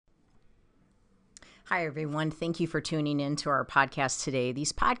Hi, everyone. Thank you for tuning in to our podcast today.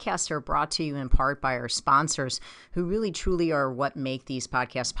 These podcasts are brought to you in part by our sponsors who really truly are what make these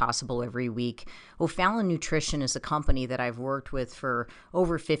podcasts possible every week. O'Fallon Nutrition is a company that I've worked with for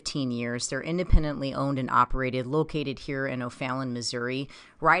over 15 years. They're independently owned and operated, located here in O'Fallon, Missouri,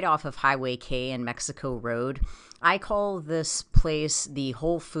 right off of Highway K and Mexico Road. I call this place the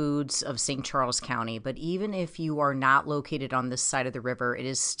Whole Foods of St. Charles County, but even if you are not located on this side of the river, it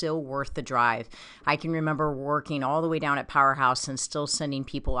is still worth the drive. I can remember working all the way down at Powerhouse and still sending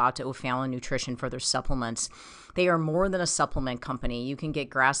people out to O'Fallon Nutrition for their supplements. They are more than a supplement company. You can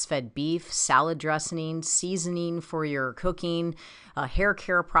get grass-fed beef, salad dressing, seasoning for your cooking, hair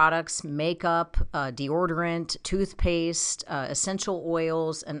care products, makeup, deodorant, toothpaste, essential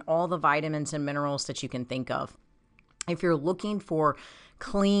oils, and all the vitamins and minerals that you can think of. If you're looking for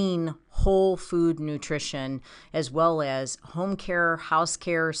clean, whole food nutrition, as well as home care, house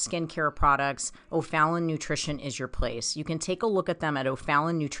care, skin care products, O'Fallon Nutrition is your place. You can take a look at them at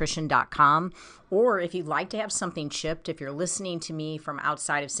o'fallonnutrition.com, or if you'd like to have something shipped, if you're listening to me from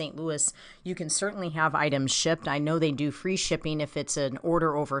outside of St. Louis, you can certainly have items shipped. I know they do free shipping if it's an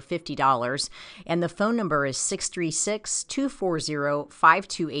order over $50, and the phone number is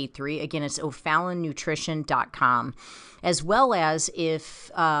 636-240-5283. Again, it's o'fallonnutrition.com. As well as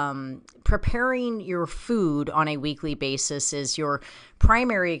if preparing your food on a weekly basis is your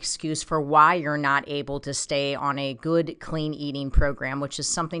primary excuse for why you're not able to stay on a good, clean eating program, which is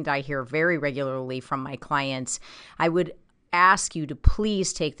something that I hear very regularly from my clients, I would ask you to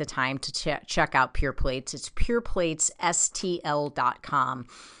please take the time to check out Pure Plates. It's pureplatesstl.com.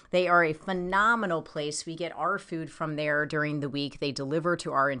 They are a phenomenal place. We get our food from there during the week. They deliver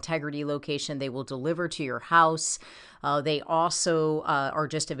to our Integrity location. They will deliver to your house. They also are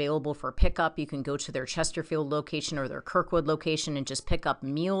just available for pickup. You can go to their Chesterfield location or their Kirkwood location and just pick up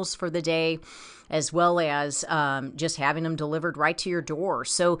meals for the day, as well as just having them delivered right to your door.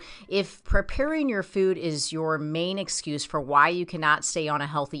 So if preparing your food is your main excuse for why you cannot stay on a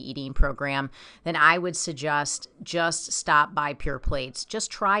healthy eating program, then I would suggest just stop by Pure Plates.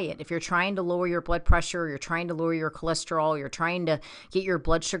 Just try it. If you're trying to lower your blood pressure, you're trying to lower your cholesterol, you're trying to get your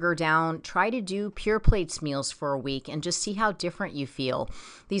blood sugar down, try to do Pure Plates meals for a week and just see how different you feel.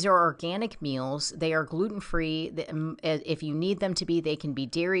 These are organic meals. They are gluten-free. If you need them to be, they can be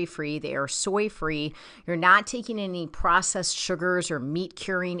dairy-free. They are soy-free. You're not taking any processed sugars or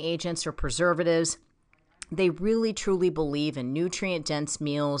meat-curing agents or preservatives. They really, truly believe in nutrient-dense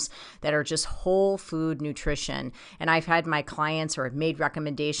meals that are just whole food nutrition. And I've had my clients, or I've made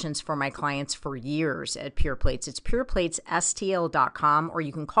recommendations for my clients for years at Pure Plates. It's pureplatesstl.com, or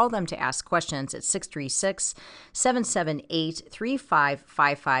you can call them to ask questions at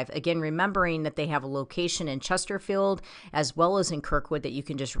 636-778-3555. Again, remembering that they have a location in Chesterfield as well as in Kirkwood that you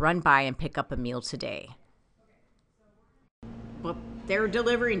can just run by and pick up a meal today. Well, they're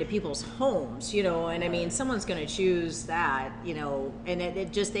delivering to people's homes, and I mean, someone's going to choose that, and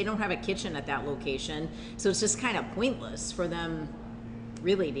it just, they don't have a kitchen at that location. So it's just kind of pointless for them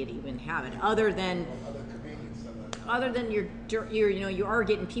really to even have it, other than you are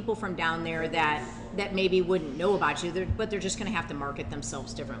getting people from down there that maybe wouldn't know about you, but they're just going to have to market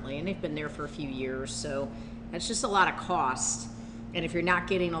themselves differently. And they've been there for a few years. So that's just a lot of cost. And if you're not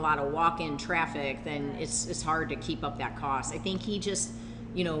getting a lot of walk-in traffic, then it's hard to keep up that cost. I think he just,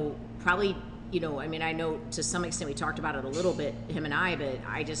 probably, I mean, I know to some extent we talked about it a little bit, him and I, but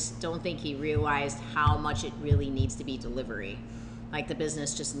I just don't think he realized how much it really needs to be delivery. Like the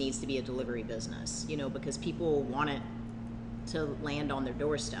business just needs to be a delivery business, because people want it to land on their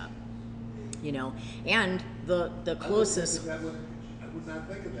doorstep, and the closest. I would not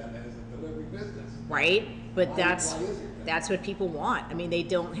think of that as a delivery business. Right? But that's what people want. I mean, they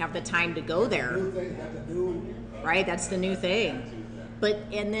don't have the time to go there. Right? That's the new thing.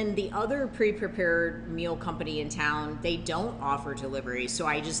 And then the other pre-prepared meal company in town, they don't offer delivery. So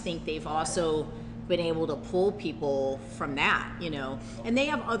I just think they've also been able to pull people from that, And they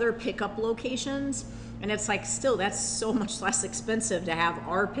have other pickup locations. And it's like, still, that's so much less expensive to have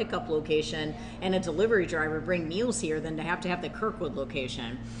our pickup location and a delivery driver bring meals here than to have the Kirkwood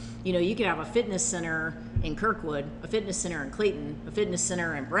location. You could have a fitness center in Kirkwood, a fitness center in Clayton, a fitness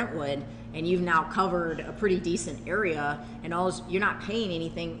center in Brentwood, and you've now covered a pretty decent area, and you're not paying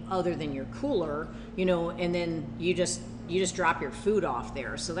anything other than your cooler, and then you just drop your food off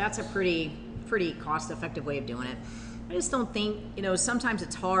there. So that's a pretty cost-effective way of doing it. I just don't think, sometimes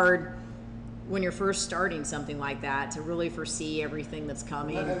it's hard when you're first starting something like that to really foresee everything that's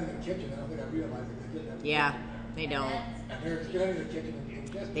coming. Not having a kitchen, I don't think I realized that they didn't have a Yeah, kitchen. they don't. And they're getting a kitchen in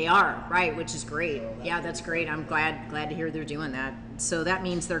Chesterfield. They are, right, which is great. Yeah, that's great. I'm glad to hear they're doing that. So that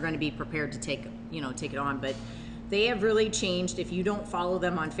means they're going to be prepared to take it on. But they have really changed. If you don't follow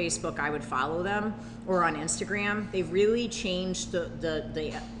them on Facebook, I would follow them, or on Instagram. They've really changed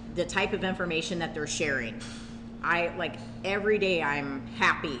the type of information that they're sharing. I like every day I'm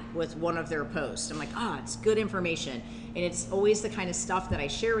happy with one of their posts. I'm like, it's good information. And it's always the kind of stuff that I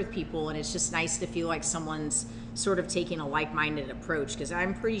share with people, and it's just nice to feel like someone's sort of taking a like-minded approach, because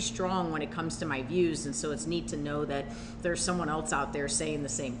I'm pretty strong when it comes to my views, and so it's neat to know that there's someone else out there saying the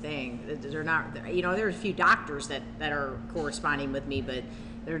same thing. They're not, there are a few doctors that are corresponding with me, but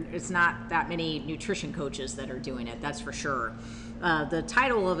it's not that many nutrition coaches that are doing it, that's for sure. The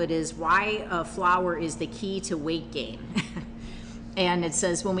title of it is Why Flour is the Key to Weight Gain. And it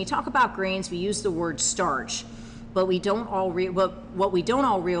says, when we talk about grains, we use the word starch, but what we don't all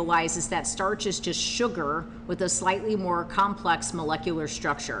realize is that starch is just sugar with a slightly more complex molecular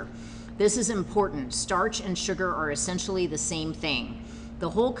structure. This is important. Starch and sugar are essentially the same thing. The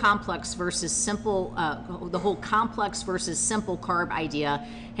whole complex versus simple carb idea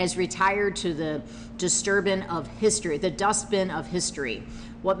has retired to the dustbin of history.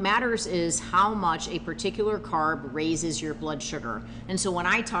 What matters is how much a particular carb raises your blood sugar. And so when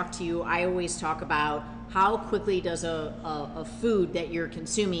I talk to you, I always talk about how quickly does a food that you're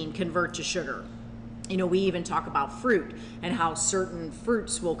consuming convert to sugar. We even talk about fruit and how certain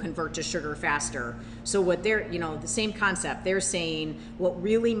fruits will convert to sugar faster. So what they're, the same concept, they're saying what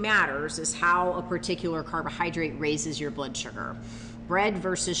really matters is how a particular carbohydrate raises your blood sugar. Bread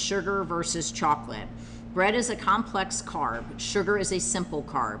versus sugar versus chocolate. Bread is a complex carb. Sugar is a simple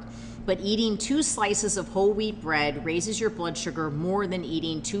carb. But eating 2 slices of whole wheat bread raises your blood sugar more than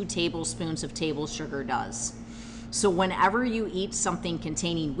eating 2 tablespoons of table sugar does. So whenever you eat something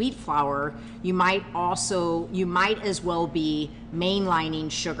containing wheat flour, you might as well be mainlining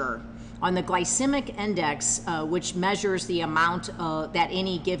sugar. On the glycemic index, which measures the amount that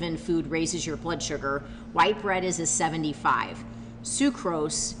any given food raises your blood sugar, white bread is a 75.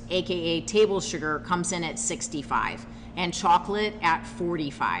 Sucrose, aka table sugar, comes in at 65, and chocolate at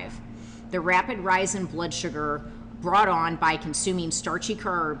 45. The rapid rise in blood sugar brought on by consuming starchy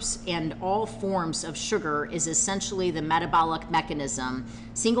carbs and all forms of sugar is essentially the metabolic mechanism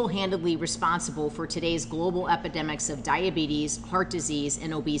single-handedly responsible for today's global epidemics of diabetes, heart disease,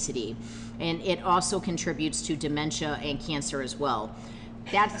 and obesity. And it also contributes to dementia and cancer as well.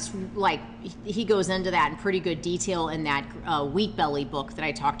 That's like, he goes into that in pretty good detail in that Wheat Belly book that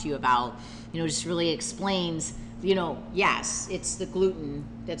I talked to you about. Just really explains, yes, it's the gluten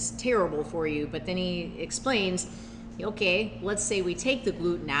that's terrible for you, but then he explains, okay, let's say we take the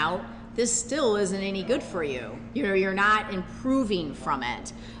gluten out, this still isn't any good for you. You're not improving from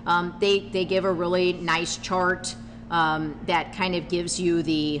it. They give a really nice chart that kind of gives you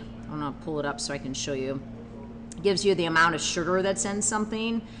I'm gonna pull it up so I can show you. Gives you the amount of sugar that's in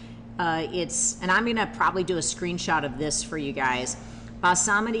something. And I'm gonna probably do a screenshot of this for you guys.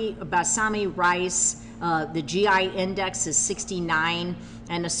 Basmati rice, the GI index is 69,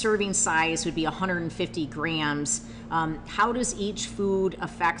 and a serving size would be 150 grams. How does each food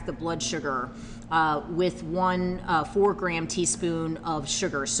affect the blood sugar? With 1 4-gram teaspoon of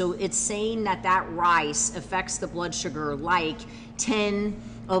sugar. So it's saying that rice affects the blood sugar like 10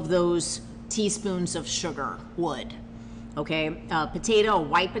 of those teaspoons of sugar would. Okay,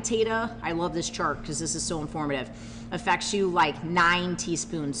 white potato, I love this chart because this is so informative, affects you like 9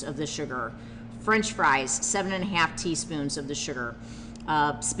 teaspoons of the sugar. French fries, 7.5 teaspoons of the sugar.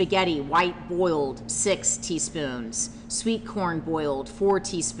 Spaghetti, white boiled, 6 teaspoons. Sweet corn boiled, 4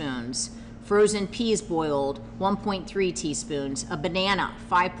 teaspoons. Frozen peas boiled, 1.3 teaspoons. A banana,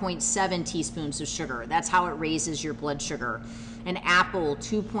 5.7 teaspoons of sugar. That's how it raises your blood sugar. An apple,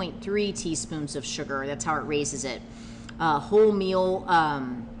 2.3 teaspoons of sugar. That's how it raises it. Whole meal, I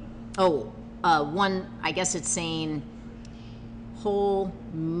guess it's saying whole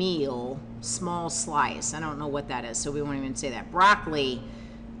meal, small slice. I don't know what that is, so we won't even say that. Broccoli,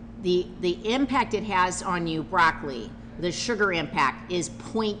 the impact it has on you, broccoli, the sugar impact is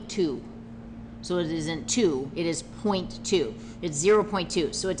 0.2. So it isn't 2, it is 0.2. It's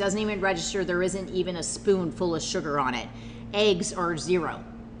 0.2. So it doesn't even register. There isn't even a spoonful of sugar on it. Eggs are 0.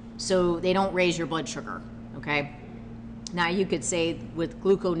 So they don't raise your blood sugar, okay? Now you could say with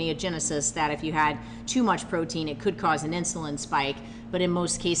gluconeogenesis that if you had too much protein, it could cause an insulin spike, but in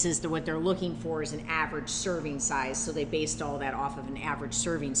most cases, what they're looking for is an average serving size, so they based all that off of an average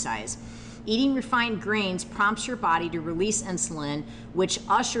serving size. Eating refined grains prompts your body to release insulin, which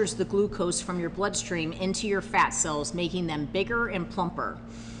ushers the glucose from your bloodstream into your fat cells, making them bigger and plumper.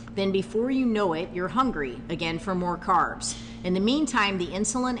 Then before you know it, you're hungry again for more carbs. In the meantime, the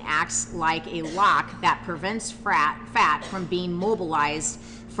insulin acts like a lock that prevents fat from being mobilized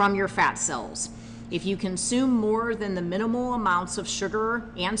from your fat cells. If you consume more than the minimal amounts of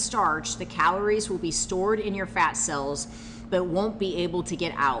sugar and starch, the calories will be stored in your fat cells but won't be able to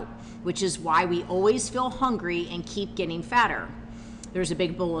get out, which is why we always feel hungry and keep getting fatter. There's a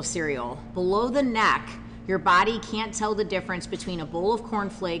big bowl of cereal. Below the neck, your body can't tell the difference between a bowl of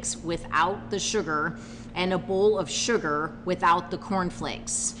cornflakes without the sugar and a bowl of sugar without the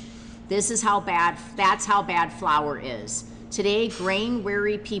cornflakes. That's how bad flour is. Today,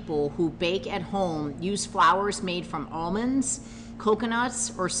 grain-weary people who bake at home use flours made from almonds,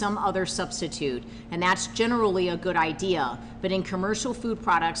 coconuts, or some other substitute, and that's generally a good idea. But in commercial food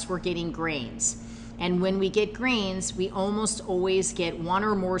products, we're getting grains. And when we get grains, we almost always get one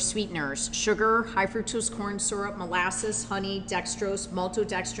or more sweeteners: sugar, high fructose corn syrup, molasses, honey, dextrose,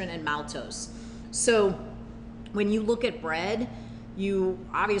 maltodextrin, and maltose. So when you look at bread,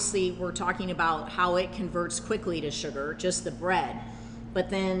 we're talking about how it converts quickly to sugar, just the bread. But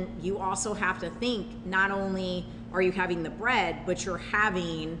then you also have to think, not only are you having the bread, but you're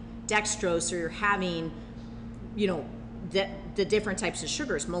having dextrose, or you're having, the different types of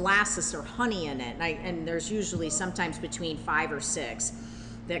sugars, molasses or honey in it. And there's usually sometimes between 5 or 6.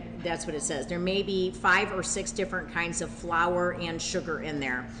 That's what it says. There may be 5 or 6 different kinds of flour and sugar in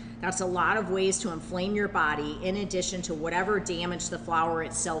there. That's a lot of ways to inflame your body, in addition to whatever damage the flour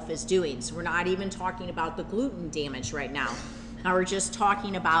itself is doing. So we're not even talking about the gluten damage right now. Now we're just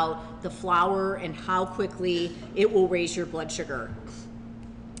talking about the flour and how quickly it will raise your blood sugar.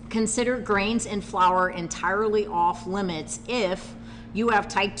 Consider grains and flour entirely off limits if you have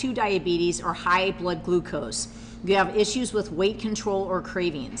type 2 diabetes or high blood glucose. You have issues with weight control or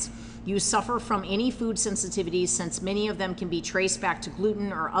cravings. You suffer from any food sensitivities, since many of them can be traced back to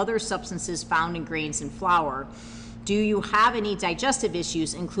gluten or other substances found in grains and flour. Do you have any digestive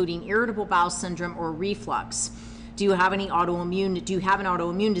issues, including irritable bowel syndrome or reflux? Do you have an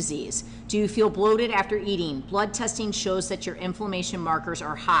autoimmune disease? Do you feel bloated after eating? Blood testing shows that your inflammation markers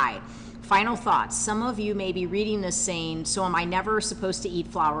are high. Final thoughts. Some of you may be reading this saying, so am I never supposed to eat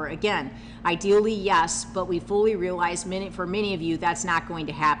flour again? Ideally, yes, but we fully realize for many of you that's not going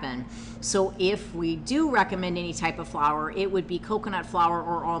to happen. So if we do recommend any type of flour, it would be coconut flour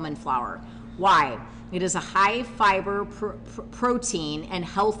or almond flour. Why? It is a high fiber protein and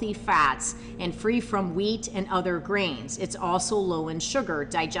healthy fats, and free from wheat and other grains. It's also low in sugar,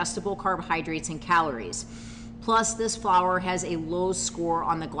 digestible carbohydrates, and calories. Plus, this flour has a low score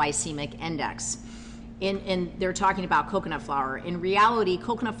on the glycemic index. And they're talking about coconut flour. In reality,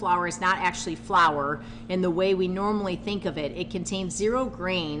 coconut flour is not actually flour in the way we normally think of it. It contains 0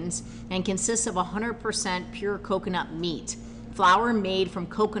 grains and consists of 100% pure coconut meat. Flour made from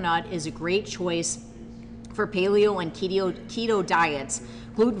coconut is a great choice for paleo and keto diets,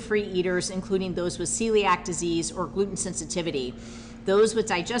 gluten-free eaters, including those with celiac disease or gluten sensitivity, those with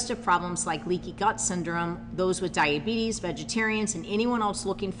digestive problems like leaky gut syndrome, those with diabetes, vegetarians, and anyone else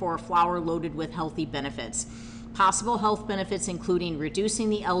looking for a flour loaded with healthy benefits. Possible health benefits including reducing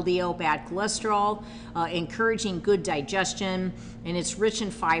the LDL bad cholesterol, encouraging good digestion, and it's rich in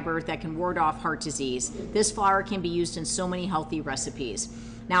fiber that can ward off heart disease. This flour can be used in so many healthy recipes.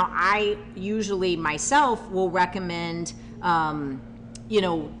 Now, I usually myself will recommend, almond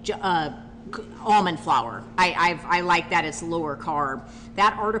flour. I like that it's lower carb.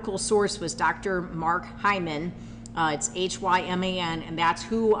 That article source was Dr. Mark Hyman. It's Hyman, and that's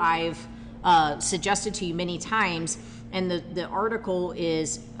who I've suggested to you many times. And the article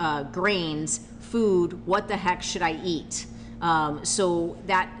is grains, food, what the heck should I eat? So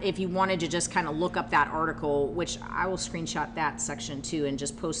that if you wanted to just kind of look up that article, which I will screenshot that section too and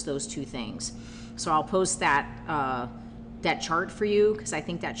just post those 2 things. So I'll post that chart for you, because I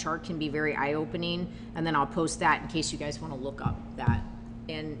think that chart can be very eye-opening, and then I'll post that in case you guys want to look up that.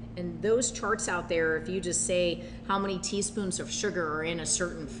 And those charts out there, if you just say how many teaspoons of sugar are in a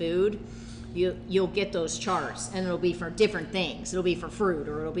certain food, you'll get those charts, and it'll be for different things. It'll be for fruit,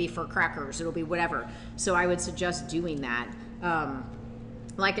 or it'll be for crackers, it'll be whatever. So I would suggest doing that.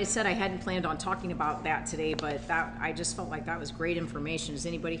 Like I said, I hadn't planned on talking about that today, but I just felt like that was great information. Does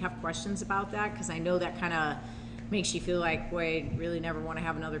anybody have questions about that? Because I know that kind of makes you feel like, boy, I really never want to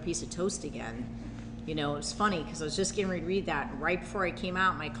have another piece of toast again. It's funny because I was just getting ready to read that. Right before I came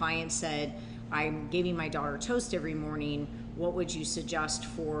out, my client said, I'm giving my daughter toast every morning. What would you suggest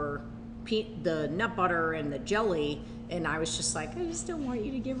for the nut butter and the jelly? And I was just like, I just don't want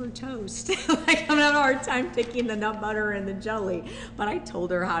you to give her toast. Like, I'm having a hard time picking the nut butter and the jelly. But I told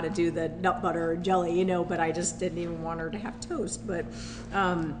her how to do the nut butter and jelly, but I just didn't even want her to have toast. But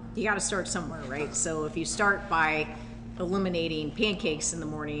you got to start somewhere, right? So if you start by eliminating pancakes in the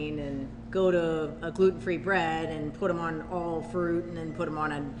morning and go to a gluten-free bread and put them on all fruit and then put them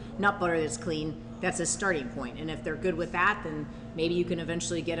on a nut butter that's clean, that's a starting point. And if they're good with that, then maybe you can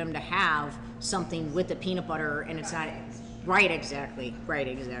eventually get them to have something with the peanut butter, and it's not right exactly.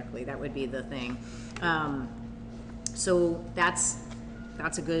 That would be the thing. So that's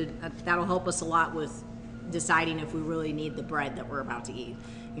a good, that'll help us a lot with deciding if we really need the bread that we're about to eat.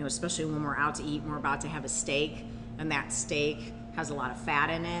 Especially when we're out to eat and we're about to have a steak, and that steak has a lot of fat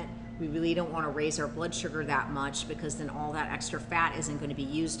in it. We really don't want to raise our blood sugar that much, because then all that extra fat isn't going to be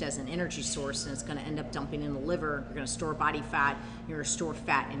used as an energy source, and it's going to end up dumping in the liver. You're going to store body fat, you're going to store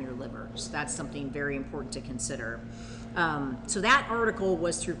fat in your liver. So that's something very important to consider. So that article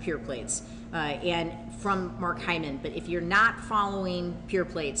was through Pure Plates and from Mark Hyman. But if you're not following Pure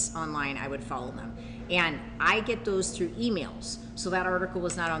Plates online, I would follow them. And I get those through emails. So that article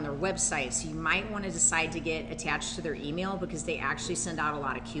was not on their website. So you might want to decide to get attached to their email, because they actually send out a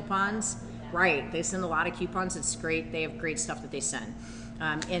lot of coupons. Right, they send a lot of coupons. It's great. They have great stuff that they send.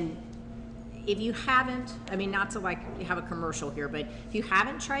 And if you haven't, not to like have a commercial here, but if you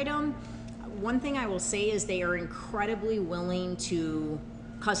haven't tried them, one thing I will say is they are incredibly willing to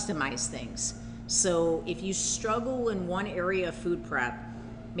customize things. So if you struggle in one area of food prep,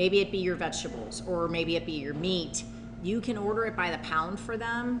 maybe it be your vegetables or maybe it be your meat, you can order it by the pound for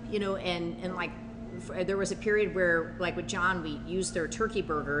them, and like there was a period where, like with John, we used their turkey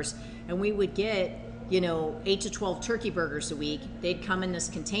burgers, and we would get 8 to 12 turkey burgers a week. They'd come in this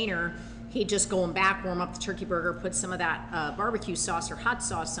container. He'd just go in back, warm up the turkey burger, put some of that barbecue sauce or hot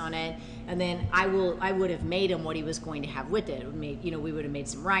sauce on it, and then I would have made him what he was going to have with it. We would have made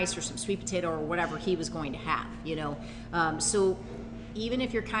some rice or some sweet potato or whatever he was going to have. So even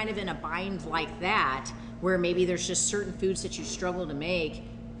if you're kind of in a bind like that, where maybe there's just certain foods that you struggle to make,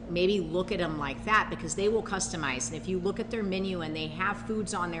 maybe look at them like that, because they will customize. And if you look at their menu and they have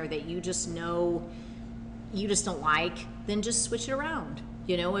foods on there that you just know you just don't like, then just switch it around.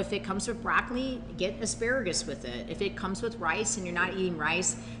 If it comes with broccoli, get asparagus with it. If it comes with rice and you're not eating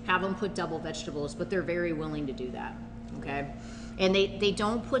rice, have them put double vegetables, but they're very willing to do that, okay? And they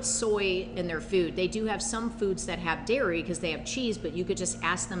don't put soy in their food. They do have some foods that have dairy because they have cheese, but you could just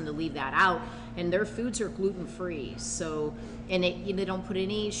ask them to leave that out, and their foods are gluten-free. So, and they don't put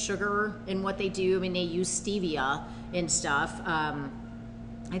any sugar in what they do. They use stevia and stuff.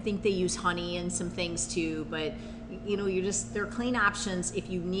 I think they use honey and some things too, but they're clean options if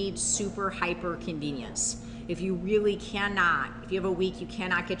you need super hyper convenience. If you really cannot, if you have a week you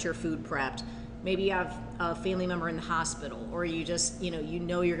cannot get your food prepped, maybe you have a family member in the hospital, or you just, you're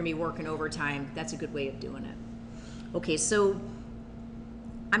going to be working overtime, that's a good way of doing it. Okay, so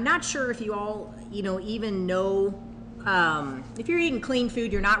I'm not sure if you all, even know, if you're eating clean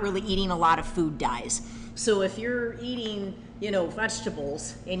food, you're not really eating a lot of food dyes. So if you're eating,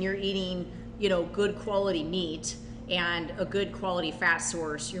 vegetables, and you're eating, good quality meat and a good quality fat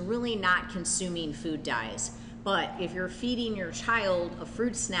source, you're really not consuming food dyes. But if you're feeding your child a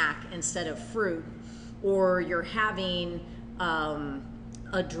fruit snack instead of fruit, or you're having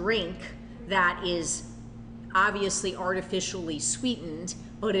a drink that is obviously artificially sweetened,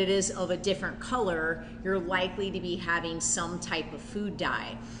 but it is of a different color, you're likely to be having some type of food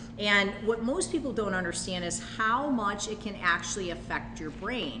dye. And what most people don't understand is how much it can actually affect your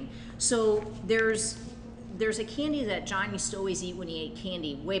brain. So there's a candy that John used to always eat when he ate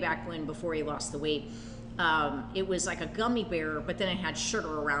candy way back when, before he lost the weight. It was like a gummy bear, but then it had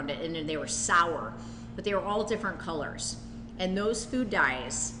sugar around it, and then they were sour, but they were all different colors. And those food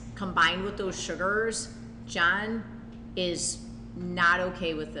dyes combined with those sugars, John is not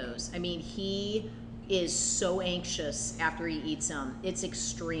okay with those. He is so anxious after he eats them. It's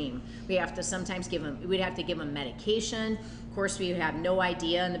extreme. We have to sometimes we'd have to give him medication. Of course, we have no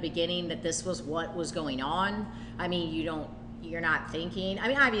idea in the beginning that this was what was going on. You're not thinking.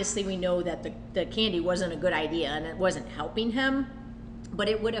 Obviously we know that the candy wasn't a good idea and it wasn't helping him, but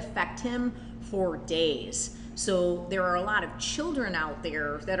it would affect him for days. So there are a lot of children out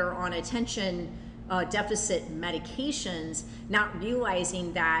there that are on attention deficit medications, not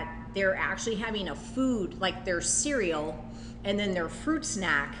realizing that they're actually having a food like their cereal, and then their fruit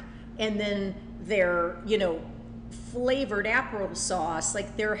snack, and then their, flavored applesauce.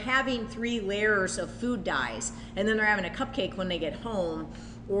 Like, they're having 3 layers of food dyes, and then they're having a cupcake when they get home,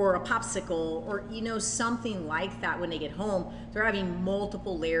 or a popsicle, or something like that when they get home. They're having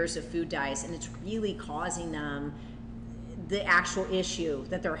multiple layers of food dyes, and it's really causing them the actual issue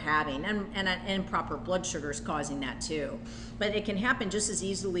that they're having, and improper blood sugars causing that too. But it can happen just as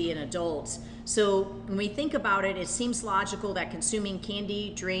easily in adults. So when we think about it, it seems logical that consuming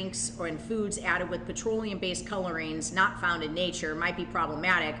candy, drinks, and foods added with petroleum-based colorings not found in nature might be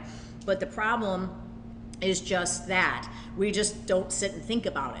problematic, but the problem is just that we just don't sit and think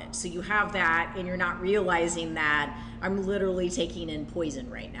about it. So you have that and you're not realizing that I'm literally taking in poison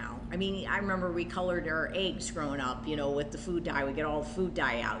right now. I mean, I remember we colored our eggs growing up, with the food dye. We get all the food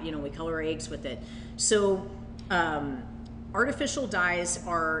dye out, we color our eggs with it. So artificial dyes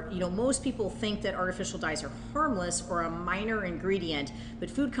are, most people think that artificial dyes are harmless or a minor ingredient,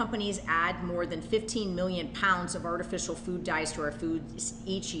 but food companies add more than 15 million pounds of artificial food dyes to our foods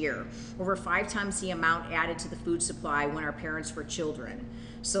each year, over 5 times the amount added to the food supply when our parents were children.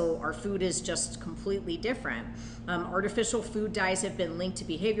 So our food is just completely different. Artificial food dyes have been linked to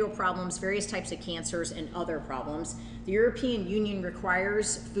behavioral problems, various types of cancers, and other problems. The European Union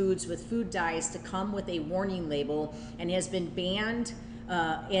requires foods with food dyes to come with a warning label and has been banned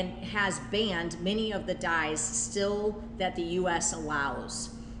many of the dyes still that the U.S.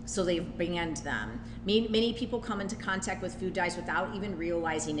 allows. So they've banned them. Many people come into contact with food dyes without even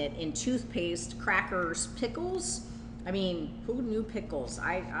realizing it in toothpaste, crackers, pickles. I mean, who knew pickles?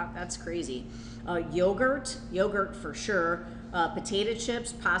 That's crazy. Yogurt for sure. Potato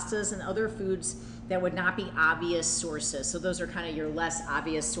chips, pastas, and other foods that would not be obvious sources. So those are kind of your less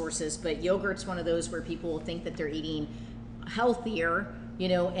obvious sources. But yogurt's one of those where people think that they're eating healthier,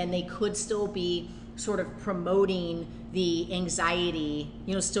 and they could still be sort of promoting the anxiety,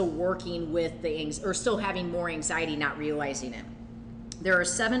 still working with or still having more anxiety, not realizing it. There are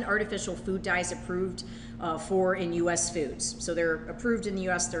 7 artificial food dyes approved for in U.S. foods. So they're approved in the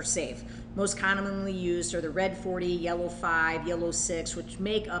U.S., they're safe. Most commonly used are the red 40, yellow 5, yellow 6, which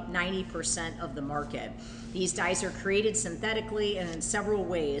make up 90% of the market. These dyes are created synthetically and in several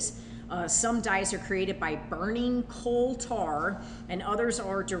ways. Some dyes are created by burning coal tar, and others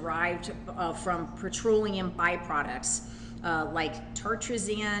are derived from petroleum byproducts like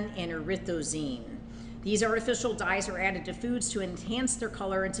tartrazine and erythrosine. These artificial dyes are added to foods to enhance their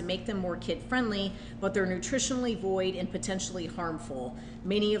color and to make them more kid-friendly, but they're nutritionally void and potentially harmful.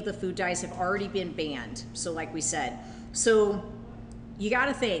 Many of the food dyes have already been banned, so like we said. So you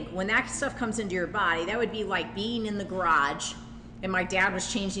gotta think, when that stuff comes into your body, that would be like being in the garage and my dad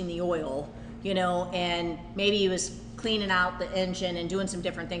was changing the oil, and maybe he was cleaning out the engine and doing some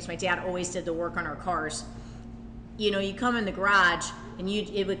different things. My dad always did the work on our cars. You come in the garage and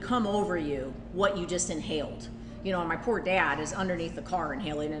it would come over you what you just inhaled. And my poor dad is underneath the car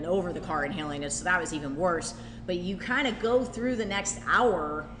inhaling and over the car inhaling it, so that was even worse. But you kind of go through the next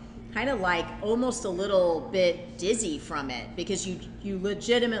hour kind of like almost a little bit dizzy from it because you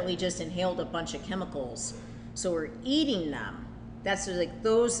legitimately just inhaled a bunch of chemicals. So we're eating them. That's like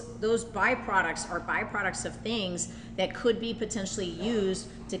those byproducts are byproducts of things that could be potentially used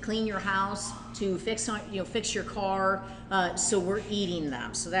to clean your house, to fix your car. So we're eating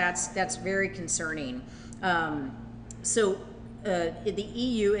them. So that's very concerning. The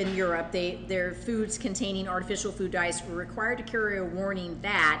EU and Europe, their foods containing artificial food dyes were required to carry a warning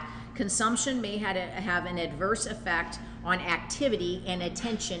that consumption may have an adverse effect on activity and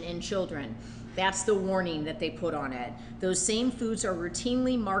attention in children. That's the warning that they put on it. Those same foods are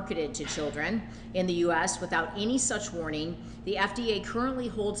routinely marketed to children in the U.S. without any such warning. The FDA currently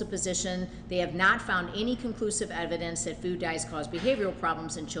holds a position. They have not found any conclusive evidence that food dyes cause behavioral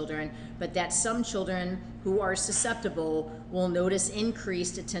problems in children, but that some children who are susceptible will notice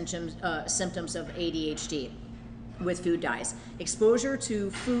increased symptoms of ADHD with food dyes. Exposure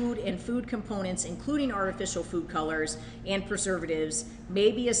to food and food components, including artificial food colors and preservatives,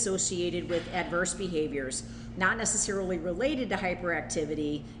 may be associated with adverse behaviors, not necessarily related to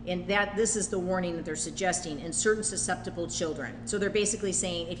hyperactivity, and that this is the warning that they're suggesting in certain susceptible children. So they're basically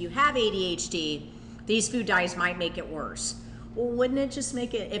saying if you have ADHD, these food dyes might make it worse. Well, wouldn't it just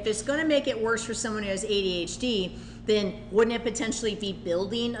make it, if it's going to make it worse for someone who has ADHD, then wouldn't it potentially be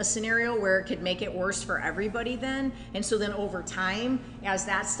building a scenario where it could make it worse for everybody then? And so then over time, as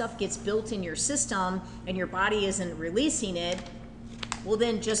that stuff gets built in your system and your body isn't releasing it, well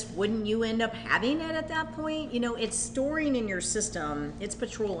then just wouldn't you end up having it at that point? It's storing in your system, it's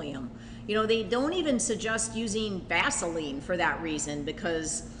petroleum. They don't even suggest using Vaseline for that reason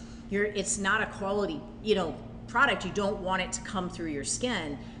because it's not a quality, product. You don't want it to come through your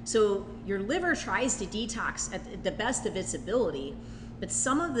skin. So your liver tries to detox at the best of its ability, but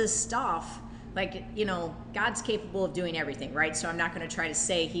some of this stuff Like, God's capable of doing everything, right? So I'm not going to try to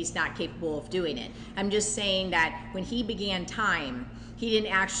say he's not capable of doing it. I'm just saying that when he began time, he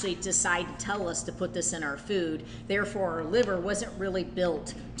didn't actually decide to tell us to put this in our food. Therefore, our liver wasn't really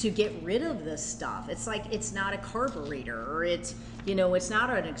built to get rid of this stuff. It's like it's not a carburetor, or it's not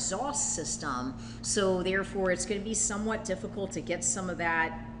an exhaust system. So therefore, it's going to be somewhat difficult to get some of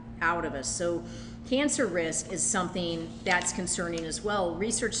that out of us. So cancer risk is something that's concerning as well.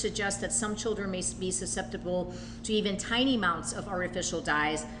 Research suggests that some children may be susceptible to even tiny amounts of artificial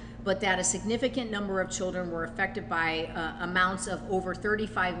dyes, but that a significant number of children were affected by amounts of over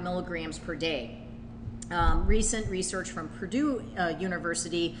 35 milligrams per day. Recent research from Purdue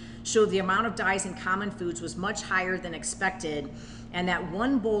University showed the amount of dyes in common foods was much higher than expected, and that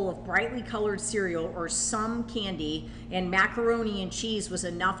one bowl of brightly colored cereal or some candy and macaroni and cheese was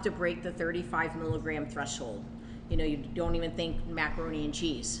enough to break the 35 milligram threshold. You don't even think macaroni and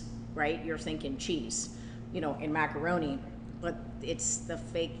cheese, right? You're thinking cheese, in macaroni, but it's the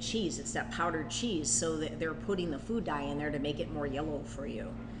fake cheese. It's that powdered cheese, so that they're putting the food dye in there to make it more yellow for you.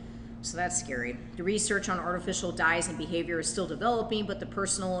 So that's scary. The research on artificial dyes and behavior is still developing, but the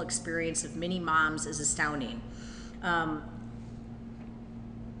personal experience of many moms is astounding.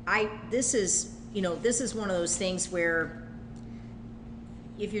 This is one of those things where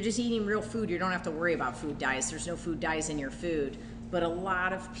if you're just eating real food, you don't have to worry about food dyes. There's no food dyes in your food. But a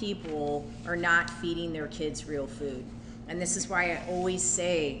lot of people are not feeding their kids real food. And this is why I always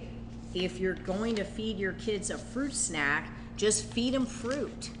say, if you're going to feed your kids a fruit snack, just feed them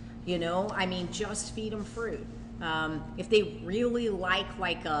fruit. Just feed them fruit. If they really like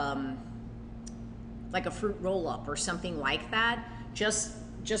a fruit roll-up or something like that, just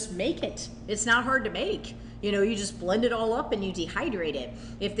make it. It's not hard to make. You just blend it all up and you dehydrate it.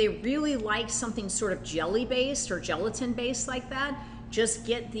 If they really like something sort of jelly-based or gelatin-based like that, just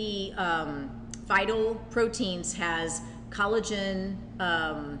get the Vital Proteins has collagen,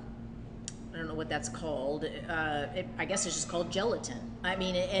 I don't know what that's called. I guess it's just called gelatin. And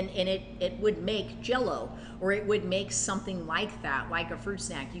it would make Jell-O, or it would make something like that, like a fruit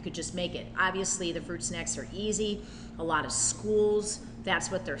snack. You could just make it. Obviously, the fruit snacks are easy. A lot of schools,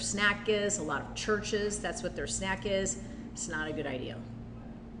 that's what their snack is. A lot of churches, that's what their snack is. It's not a good idea.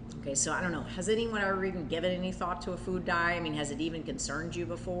 Okay, so I don't know. Has anyone ever even given any thought to a food dye? Has it even concerned you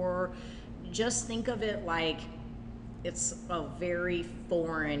before? Just think of it like it's a very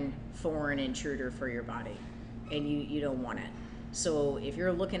foreign intruder for your body, and you don't want it. So if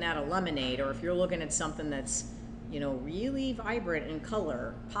you're looking at a lemonade, or if you're looking at something that's really vibrant in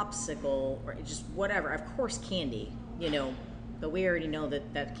color, popsicle, or just whatever, of course candy, but we already know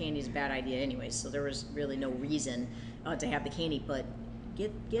that candy is a bad idea anyway, so there was really no reason to have the candy. But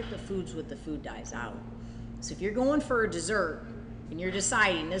get the foods with the food dyes out. So if you're going for a dessert and you're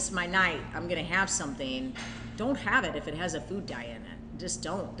deciding, this is my night, I'm gonna have something, don't have it if it has a food dye in it. Just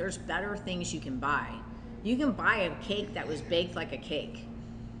don't. There's better things you can buy. You can buy a cake that was baked like a cake.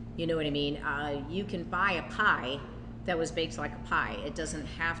 You know what I mean? You can buy a pie that was baked like a pie. It doesn't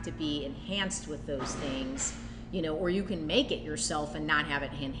have to be enhanced with those things, or you can make it yourself and not have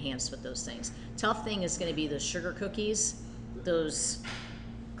it enhanced with those things. Tough thing is going to be the sugar cookies, those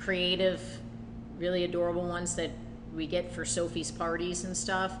creative, really adorable ones that we get for Sophie's parties and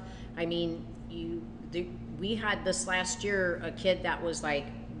stuff. We had this last year a kid that was like,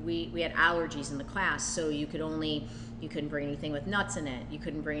 we had allergies in the class, so you couldn't bring anything with nuts in it. You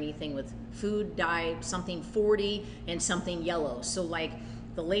couldn't bring anything with food dye, something 40 and something yellow. So like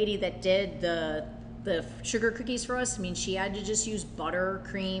the lady that did the sugar cookies for us, she had to just use butter,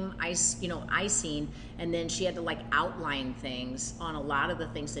 cream, ice, icing, and then she had to outline things on a lot of the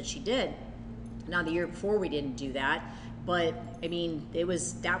things that she did. Now the year before we didn't do that, but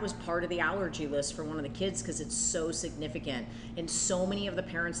that was part of the allergy list for one of the kids because it's so significant, and so many of the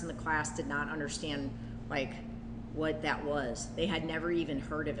parents in the class did not understand what that was. They had never even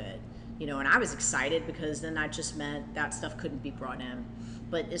heard of it, and I was excited because then that just meant that stuff couldn't be brought in.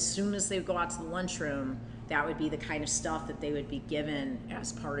 But as soon as they would go out to the lunchroom, that would be the kind of stuff that they would be given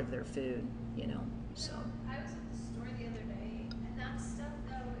as part of their food, so. I was at the store the other day, and that stuff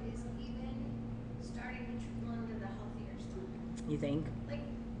though is even starting to trickle into the healthier stuff. You think?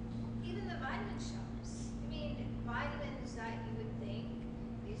 Even the vitamin shops. Vitamins that you would think,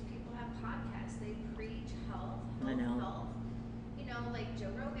 these people have podcasts, they preach health. I know. Health. Like Joe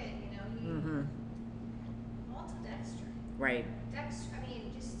Rogan, he maltodextrin. Right.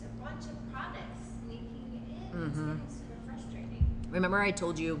 Just a bunch of products sneaking in. It's getting super frustrating. Remember I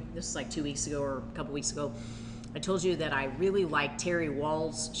told you, this is like 2 weeks ago or a couple weeks ago, I told you that I really like Terry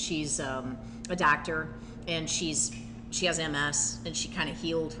Walls. She's a doctor, and she's she has MS, and she kind of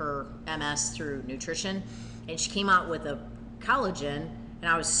healed her MS through nutrition. And she came out with a collagen, and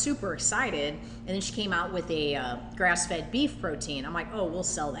I was super excited. And then she came out with a grass-fed beef protein. I'm like, oh, we'll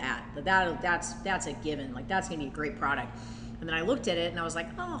sell that. That's a given. Like, that's gonna be a great product. And then I looked at it, and I was like,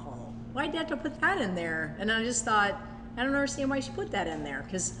 oh, why'd you have to put that in there? And I just thought, I don't understand why she put that in there,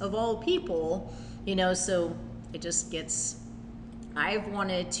 because of all people, you know. So it just gets. I've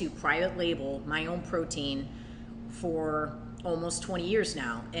wanted to private label my own protein for almost 20 years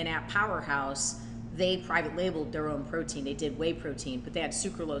now, and at Powerhouse they private labeled their own protein. They did whey protein, but they had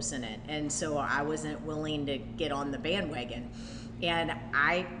sucralose in it, and so I wasn't willing to get on the bandwagon. And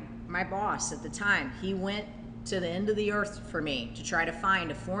my boss at the time, he went to the end of the earth for me to try to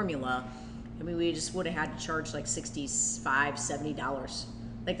find a formula. I mean, we just would have had to charge like $65, $70.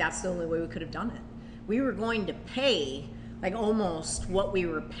 Like, that's the only way we could have done it. We were going to pay like almost what we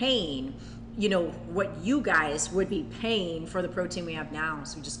were paying, you know, what you guys would be paying for the protein we have now,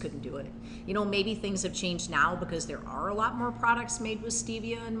 so we just couldn't do it. You know, maybe things have changed now because there are a lot more products made with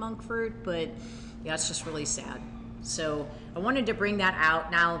stevia and monk fruit, but yeah, it's just really sad. So I wanted to bring that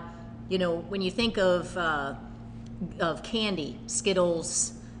out. Now, you know, when you think of candy,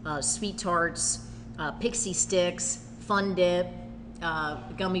 Skittles, Sweet Tarts, Pixie Sticks, Fun Dip,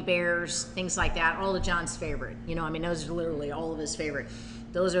 gummy bears, things like that, all of John's favorite. You know, I mean, those are literally all of his favorite.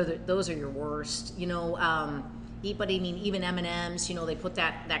 Those are your worst. You know, but I mean, even M&Ms, you know, they put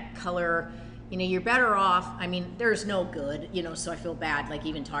that color. You know, you're better off. I mean, there's no good, you know, so I feel bad like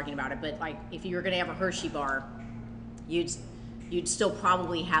even talking about it. But like, if you were gonna have a Hershey bar, you'd still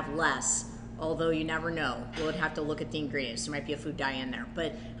probably have less. Although you never know. We'll have to look at the ingredients. There might be a food dye in there.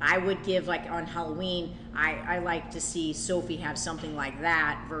 But I would give, like on Halloween, I like to see Sophie have something like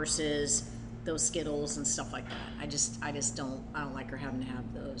that versus those Skittles and stuff like that. I don't like her having to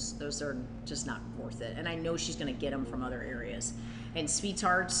have those. Those are just not worth it. And I know she's gonna get them from other areas. And Sweet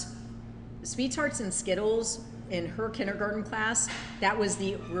Tarts and Skittles in her kindergarten class, that was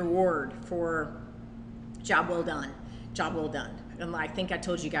the reward for job well done. Job well done. And I think I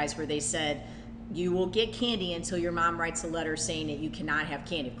told you guys where they said, you will get candy until your mom writes a letter saying that you cannot have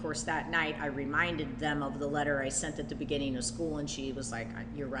candy. Of course, that night I reminded them of the letter I sent at the beginning of school, and she was like,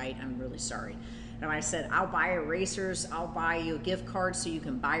 you're right, I'm really sorry. And I said, I'll buy erasers, I'll buy you a gift card so you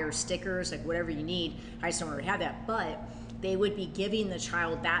can buy her stickers, like whatever you need. I just don't want her to have that. But they would be giving the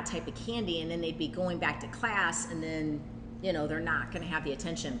child that type of candy, and then they'd be going back to class, and then, you know, they're not going to have the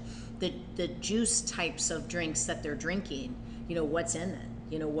attention. The juice types of drinks that they're drinking, you know, what's in it?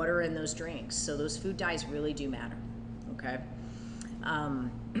 You know, what are in those drinks? So those food dyes really do matter, okay? I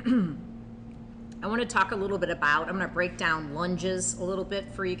want to talk a little bit about, I'm going to break down lunges a little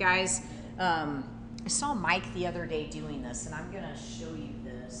bit for you guys. I saw Mike the other day doing this, and I'm going to show you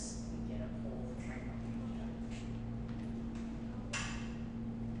this. Get a pole.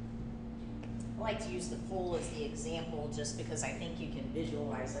 I like to use the pole as the example just because I think you can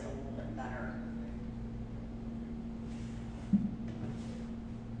visualize it a little bit better.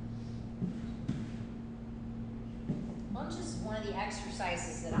 Lunge is one of the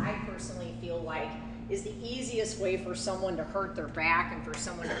exercises that I personally feel like is the easiest way for someone to hurt their back and for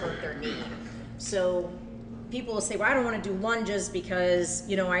someone to hurt their knee. So people will say, well, I don't want to do lunges because,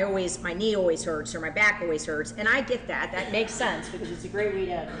 you know, my knee always hurts or my back always hurts. And I get that. That makes sense because it's a great way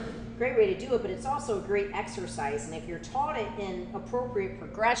to do it, but it's also a great exercise. And if you're taught it in appropriate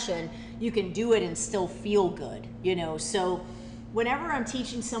progression, you can do it and still feel good, you know. So whenever I'm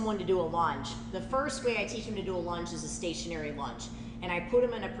teaching someone to do a lunge, the first way I teach them to do a lunge is a stationary lunge. And I put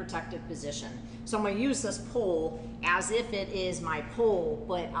them in a protective position. So I'm going to use this pole as if it is my pole,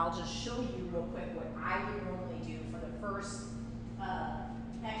 but I'll just show you real quick what I would normally do for the first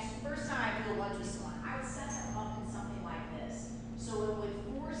time I do a lunge with someone. I would set them up in something like this. So it would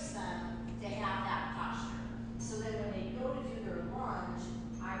force them to have that posture. So that when they go to do their lunge,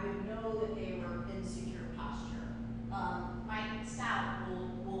 I would know that they were in secure posture. My staff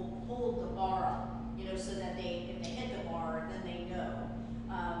will hold the bar up, you know, so that if they hit the bar, then they know.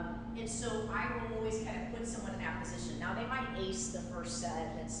 And so I will always kind of put someone in that position. Now they might ace the first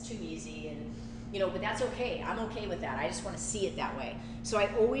set, and it's too easy, and you know, but that's okay. I'm okay with that. I just want to see it that way. So I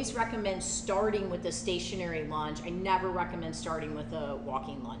always recommend starting with the stationary lunge. I never recommend starting with a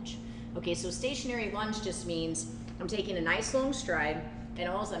walking lunge. Okay, so stationary lunge just means I'm taking a nice long stride, and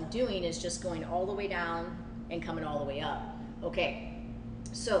all I'm doing is just going all the way down and coming all the way up. Okay,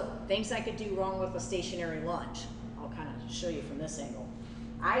 so things I could do wrong with a stationary lunge. I'll kind of show you from this angle.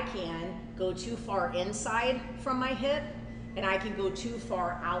 I can go too far inside from my hip, and I can go too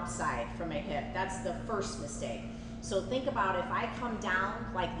far outside from my hip. That's the first mistake. So think about if I come down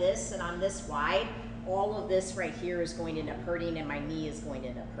like this and I'm this wide, all of this right here is going to end up hurting and my knee is going to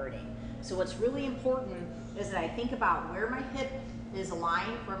end up hurting. So what's really important is that I think about where my hip is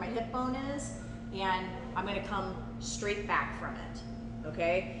aligned, where my hip bone is, and I'm gonna come straight back from it,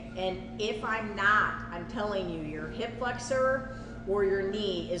 okay? And if I'm not, I'm telling you, your hip flexor or your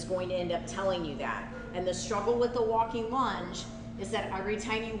knee is going to end up telling you that. And the struggle with the walking lunge is that every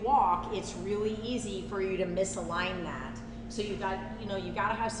time you walk, it's really easy for you to misalign that. So you got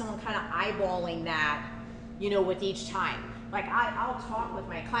to have someone kind of eyeballing that, with each time. Like I'll talk with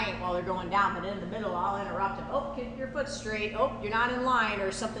my client while they're going down, but in the middle, I'll interrupt them. Oh, keep your foot straight. Oh, you're not in line,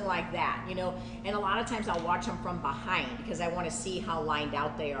 or something like that, And a lot of times I'll watch them from behind because I want to see how lined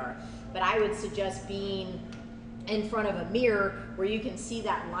out they are. But I would suggest being in front of a mirror where you can see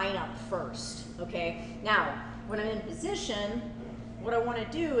that line up first, okay? Now, when I'm in position, what I want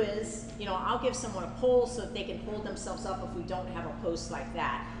to do is, I'll give someone a pull so that they can hold themselves up if we don't have a post like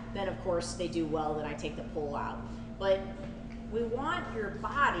that. Then, of course, they do well, then I take the pull out. But we want your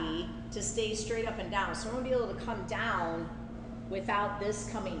body to stay straight up and down. So I want to be able to come down without this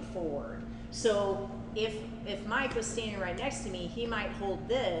coming forward. So if Mike was standing right next to me, he might hold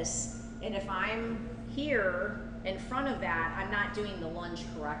this, and if I'm here in front of that, I'm not doing the lunge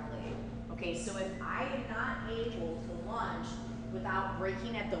correctly. Okay, so if I am not able to lunge without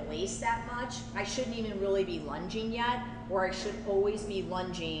breaking at the waist that much, I shouldn't even really be lunging yet, or I should always be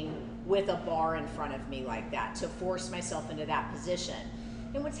lunging with a bar in front of me like that to force myself into that position.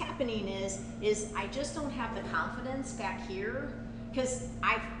 And what's happening is I just don't have the confidence back here because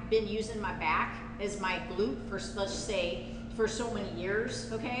I've been using my back as my glute for, let's say, for so many years,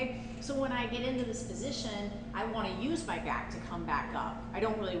 okay? So when I get into this position, I want to use my back to come back up. I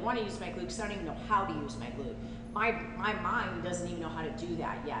don't really want to use my glute because I don't even know how to use my glute. My mind doesn't even know how to do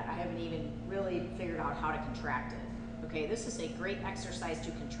that yet. I haven't even really figured out how to contract it. Okay, this is a great exercise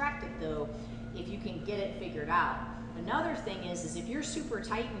to contract it though, if you can get it figured out. Another thing is if you're super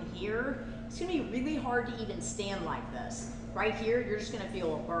tight in here, it's gonna be really hard to even stand like this. Right here, you're just gonna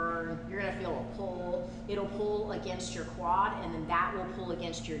feel a burn, you're gonna feel a pull. It'll pull against your quad and then that will pull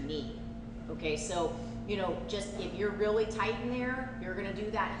against your knee. Okay, so, just if you're really tight in there, you're gonna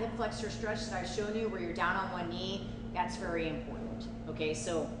do that hip flexor stretch that I've shown you where you're down on one knee. That's very important. Okay,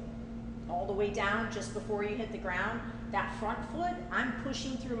 so all the way down just before you hit the ground, that front foot, I'm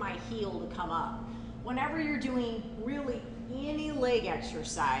pushing through my heel to come up. Whenever you're doing really any leg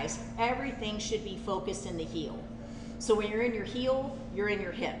exercise, everything should be focused in the heel. So when you're in your heel, you're in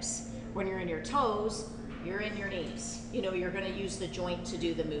your hips. When you're in your toes, you're in your knees. You're gonna use the joint to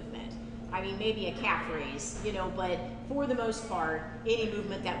do the movement. I mean, maybe a calf raise, but for the most part, any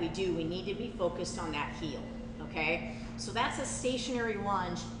movement that we do, we need to be focused on that heel, okay? So that's a stationary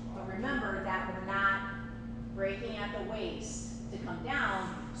lunge, but remember that we're not breaking at the waist to come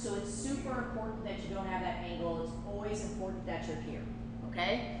down, so it's super important that you don't have that angle. It's always important that you're here,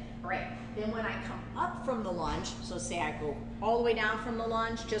 okay? All right, then when I come up from the lunge, so say I go all the way down from the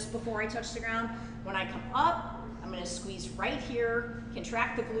lunge just before I touch the ground, when I come up, I'm gonna squeeze right here,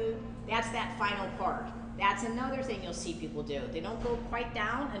 contract the glute. That's that final part. That's another thing you'll see people do. They don't go quite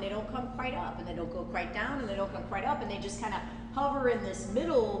down and they don't come quite up, and they don't go quite down and they don't come quite up, and they just kind of hover in this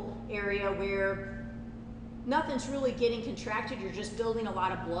middle area where nothing's really getting contracted. You're just building a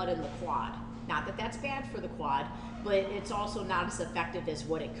lot of blood in the quad. Not that that's bad for the quad, but it's also not as effective as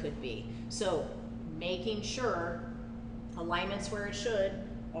what it could be. So making sure alignment's where it should,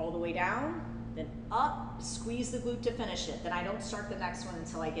 all the way down, then up, squeeze the glute to finish it. Then I don't start the next one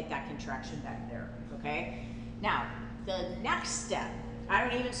until I get that contraction back there, okay? Now, the next step, I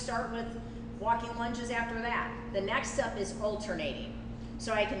don't even start with walking lunges after that. The next step is alternating.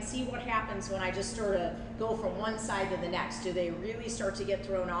 So I can see what happens when I just sort of go from one side to the next. Do they really start to get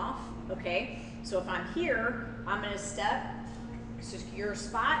thrown off? Okay, so if I'm here, I'm gonna step, secure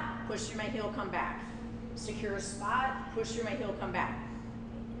spot, push through my heel, come back. Secure spot, push through my heel, come back.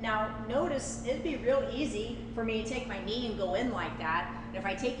 Now notice, it'd be real easy for me to take my knee and go in like that. And if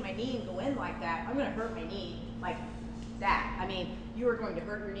I take my knee and go in like that, I'm gonna hurt my knee like that. I mean, you are going to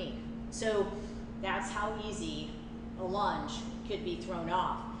hurt your knee. So that's how easy a lunge could be thrown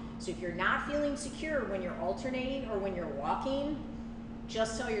off. So if you're not feeling secure when you're alternating or when you're walking,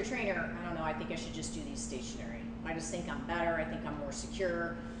 just tell your trainer, I don't know, I think I should just do these stationary. I just think I'm better, I think I'm more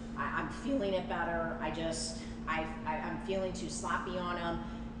secure, I'm feeling it better, I'm feeling too sloppy on them.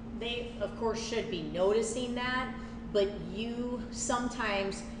 They, of course, should be noticing that, but you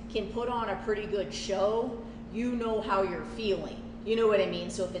sometimes can put on a pretty good show. You know how you're feeling. You know what I mean?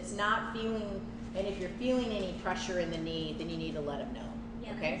 So if it's not feeling, and if you're feeling any pressure in the knee, then you need to let them know.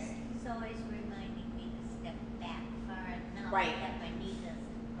 Yeah, okay? It's always reminding me to step back far enough Right. that my knee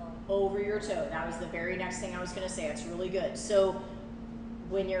doesn't go. over your toe. That was the very next thing I was going to say. It's really good. So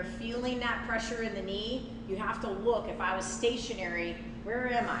when you're feeling that pressure in the knee, you have to look. If I was stationary,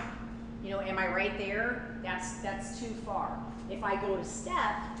 where am I? Am I right there? That's too far. If I go to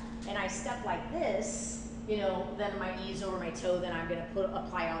step and I step like this, then my knee's over my toe, then I'm going to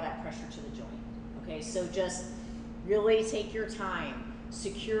apply all that pressure to the joint. Okay, so just really take your time,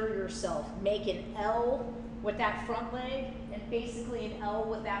 secure yourself, make an L with that front leg and basically an L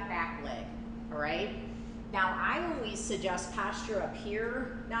with that back leg. All right. Now I always suggest posture up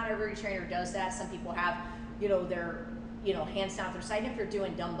here. Not every trainer does that. Some people have, their hands down at their side. And if you're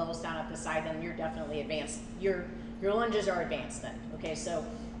doing dumbbells down at the side, then you're definitely advanced. Your lunges are advanced then. Okay, so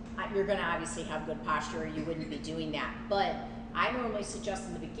you're going to obviously have good posture, or you wouldn't be doing that. But I normally suggest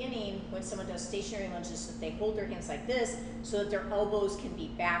in the beginning, when someone does stationary lunges, that they hold their hands like this so that their elbows can be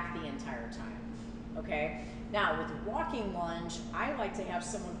back the entire time. Okay. Now with a walking lunge, I like to have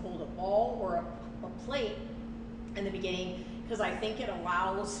someone hold a ball or a plate in the beginning, because I think it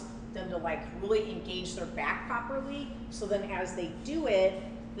allows them to really engage their back properly. So then as they do it,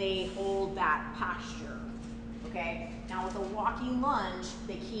 they hold that posture. Okay. Now with a walking lunge,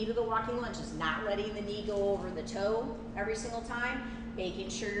 the key to the walking lunge is not letting the knee go over the toe every single time, making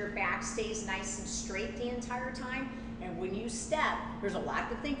sure your back stays nice and straight the entire time. And when you step, there's a lot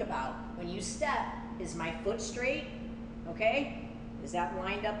to think about. When you step, is my foot straight? Okay. Is that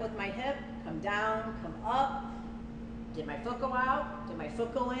lined up with my hip? Come down, come up. Did my foot go out? Did my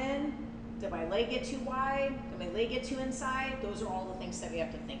foot go in? Did my leg get too wide? Did my leg get too inside? Those are all the things that we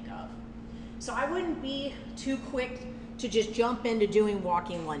have to think of. So I wouldn't be too quick to just jump into doing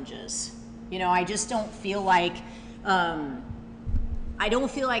walking lunges. I just don't feel like, I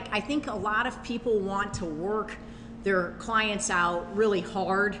think a lot of people want to work their clients out really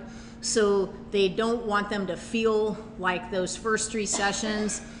hard, so they don't want them to feel like those first 3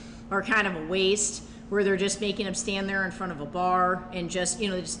 sessions are kind of a waste, where they're just making them stand there in front of a bar and just,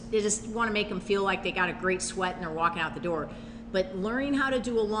 they just want to make them feel like they got a great sweat and they're walking out the door. But learning how to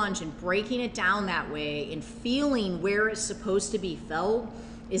do a lunge and breaking it down that way and feeling where it's supposed to be felt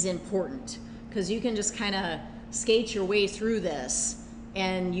is important, because you can just kind of skate your way through this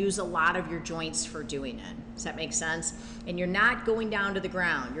and use a lot of your joints for doing it. Does that make sense? And you're not going down to the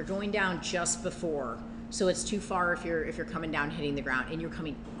ground. You're going down just before. So it's too far if you're coming down hitting the ground, and you're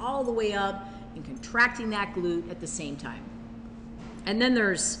coming all the way up and contracting that glute at the same time. And then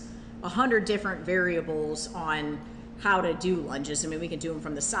there's 100 different variables on how to do lunges. I mean, we can do them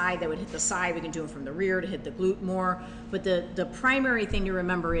from the side, that would hit the side. We can do them from the rear to hit the glute more. But the primary thing to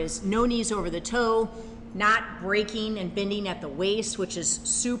remember is no knees over the toe, not breaking and bending at the waist, which is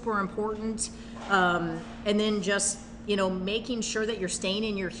super important. And then just, making sure that you're staying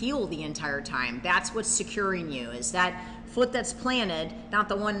in your heel the entire time. That's what's securing you, is that foot that's planted, not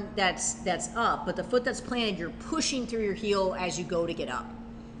the one that's up, but the foot that's planted, you're pushing through your heel as you go to get up.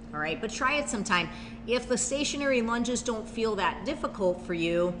 All right, but try it sometime. If the stationary lunges don't feel that difficult for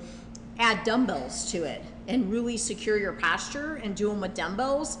you, add dumbbells to it and really secure your posture and do them with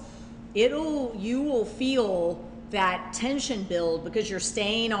dumbbells. You will feel that tension build because you're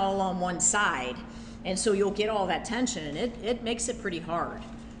staying all on one side. And so you'll get all that tension, and it makes it pretty hard.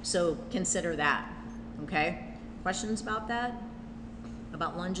 So consider that, okay? Questions about that?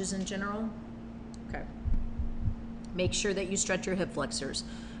 About lunges in general? Okay. Make sure that you stretch your hip flexors.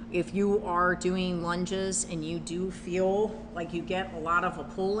 If you are doing lunges and you do feel like you get a lot of a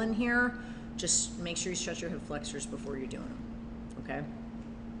pull in here, just make sure you stretch your hip flexors before you're doing them, okay?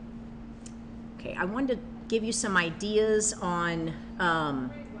 Okay, I wanted to give you some ideas on,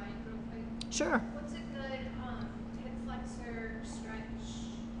 Rewind real quick. sure. What's a good hip flexor stretch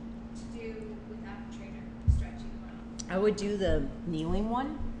to do without a trainer stretching around? I would do the kneeling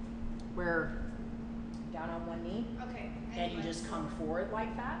one, where down on one knee, Okay. and you just come forward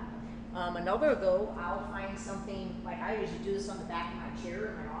like that. Another though, I'll find something, like I usually do this on the back of my chair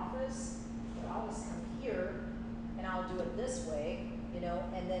in my office, but I'll just come here and I'll do it this way,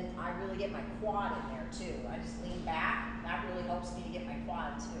 and then I really get my quad in there too. I just lean back. That really helps me to get my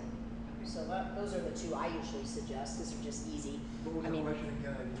quad too. So those are the two I usually suggest, because they're just easy. What was I the mean, question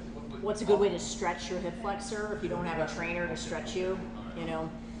again? what's a good way to stretch your hip flexor if you don't have a trainer to stretch you,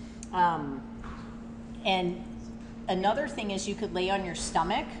 and another thing is you could lay on your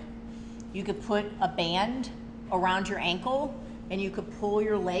stomach. You could put a band around your ankle and you could pull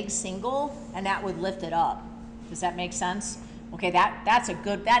your leg single, and that would lift it up. Does that make sense? Okay,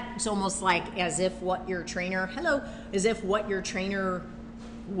 that's almost like as if what your trainer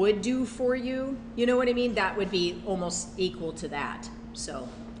would do for you. You know what I mean? That would be almost equal to that. So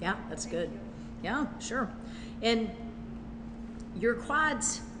yeah, that's good. Yeah, sure. And your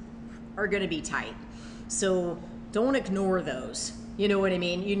quads, are going to be tight. So don't ignore those. You know what I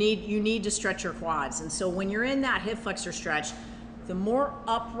mean? You need to stretch your quads. And so when you're in that hip flexor stretch, the more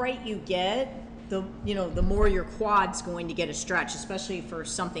upright you get, the more your quad's going to get a stretch, especially for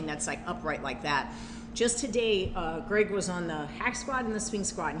something that's like upright like that. Just today, Greg was on the hack squat and the swing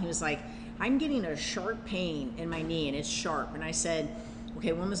squat, and he was like, I'm getting a sharp pain in my knee, and it's sharp. And I said,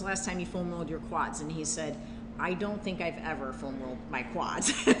 okay, when was the last time you foam rolled your quads? And he said, I don't think I've ever foam rolled my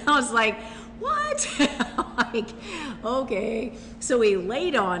quads. I was like, what? Like, okay. So he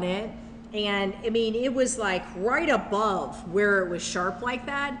laid on it, and I mean, it was like right above where it was sharp like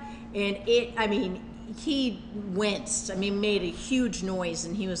that. And he winced. I mean, made a huge noise,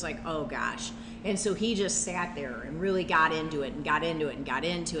 and he was like, oh gosh. And so he just sat there and really got into it and got into it and got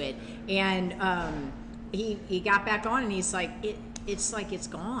into it. And he got back on, and he's like, it's like it's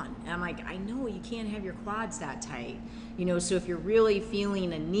gone. And I'm like, I know, you can't have your quads that tight. So if you're really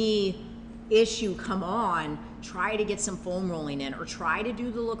feeling a knee issue come on, try to get some foam rolling in, or try to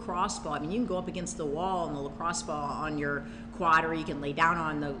do the lacrosse ball. I mean, you can go up against the wall and the lacrosse ball on your quad, or you can lay down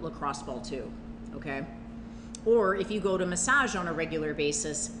on the lacrosse ball too, okay? Or if you go to massage on a regular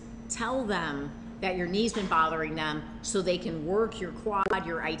basis, tell them that your knee's been bothering them so they can work your quad,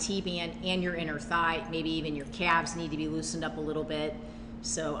 your IT band, and your inner thigh. Maybe even your calves need to be loosened up a little bit.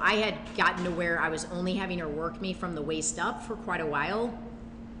 So I had gotten to where I was only having her work me from the waist up for quite a while.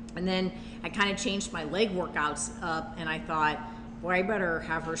 And then I kind of changed my leg workouts up, and I thought, boy, I better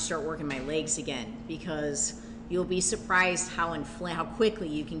have her start working my legs again, because you'll be surprised how quickly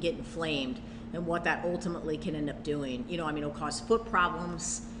you can get inflamed and what that ultimately can end up doing. It'll cause foot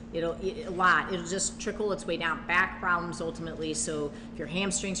problems. It'll just trickle its way down. Back problems ultimately. So if your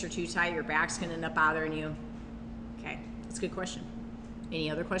hamstrings are too tight, your back's going to end up bothering you. Okay, that's a good question. Any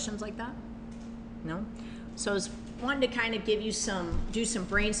other questions like that? No? So I was wanting to kind of do some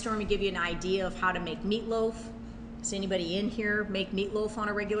brainstorming, give you an idea of how to make meatloaf. Does anybody in here make meatloaf on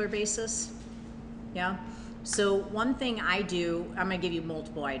a regular basis? Yeah? So one thing I do, I'm going to give you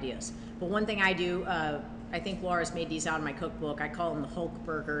multiple ideas, but one thing I do, I think Laura's made these out in my cookbook. I call them the Hulk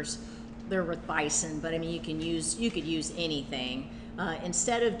burgers. They're with bison, but I mean, you could use anything.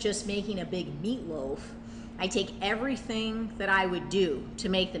 Instead of just making a big meatloaf, I take everything that I would do to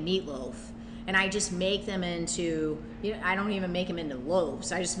make the meatloaf, and I just make them into, I don't even make them into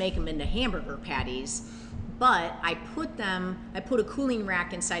loaves. I just make them into hamburger patties. But I put a cooling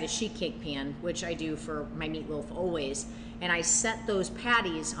rack inside a sheet cake pan, which I do for my meatloaf always, and I set those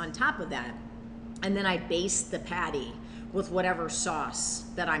patties on top of that. And then I baste the patty with whatever sauce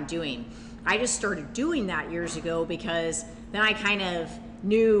that I'm doing. I just started doing that years ago, because then I kind of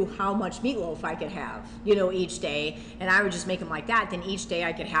knew how much meatloaf I could have, each day. And I would just make them like that. Then each day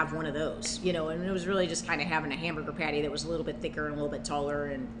I could have one of those, and it was really just kind of having a hamburger patty that was a little bit thicker and a little bit taller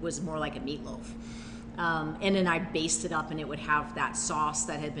and was more like a meatloaf. And then I based it up, and it would have that sauce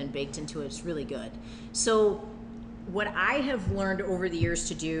that had been baked into it. It's really good. So what I have learned over the years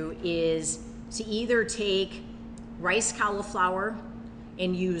to do is to either take rice cauliflower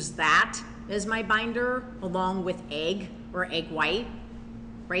and use that as my binder along with egg or egg white.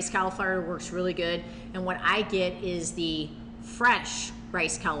 Rice cauliflower works really good. And what I get is the fresh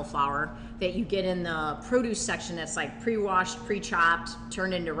rice cauliflower that you get in the produce section that's like pre-washed, pre-chopped,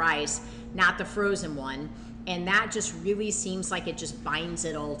 turned into rice, not the frozen one. And that just really seems like it just binds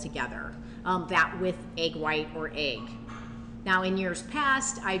it all together, that with egg white or egg. Now in years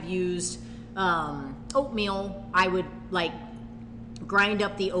past, I've used oatmeal. I would like grind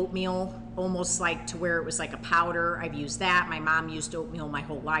up the oatmeal almost like to where it was like a powder. I've used that. My mom used oatmeal my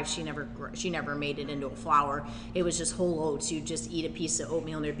whole life. She never made it into a flour. It was just whole oats. You'd just eat a piece of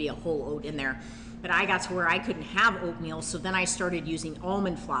oatmeal and there'd be a whole oat in there. But I got to where I couldn't have oatmeal, so then I started using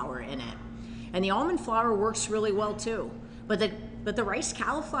almond flour in it. And the almond flour works really well too. But the rice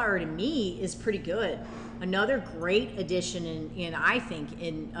cauliflower to me is pretty good. Another great addition in I think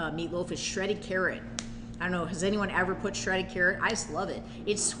in meatloaf is shredded carrot. I don't know, has anyone ever put shredded carrot? I just love it.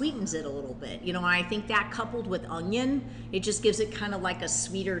 It sweetens it a little bit. And I think that coupled with onion, it just gives it kind of like a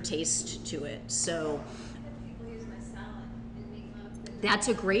sweeter taste to it. So People use my salad in meatloaf. that's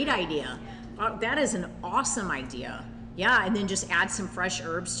a great idea. That is an awesome idea. Yeah, and then just add some fresh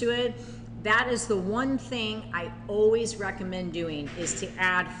herbs to it. That is the one thing I always recommend doing, is to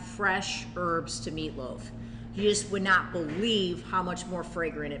add fresh herbs to meatloaf. You just would not believe how much more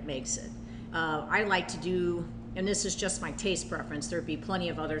fragrant it makes it. I like to do, and this is just my taste preference, there'd be plenty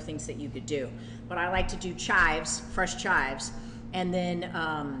of other things that you could do, but I like to do chives, fresh chives, and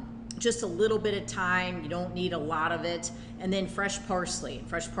then just a little bit of thyme. You don't need a lot of it. And then fresh parsley.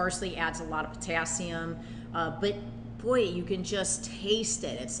 Fresh parsley adds a lot of potassium, but boy, you can just taste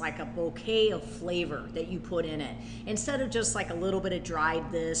it. It's like a bouquet of flavor that you put in it. Instead of just like a little bit of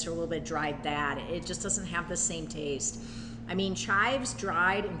dried this or a little bit of dried that, it just doesn't have the same taste. I mean, chives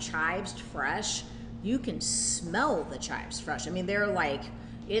dried and chives fresh, you can smell the chives fresh. I mean, they're like,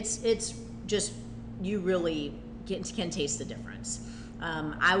 it's just, you really can taste the difference.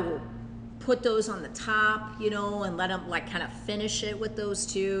 I will put those on the top, you know, and let them like kind of finish it with those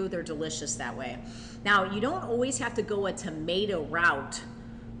two. They're delicious that way. Now, you don't always have to go a tomato route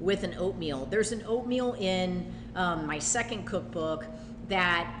with an oatmeal. There's an oatmeal in my second cookbook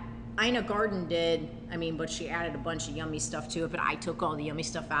that Ina Garten did. I mean, but she added a bunch of yummy stuff to it, but I took all the yummy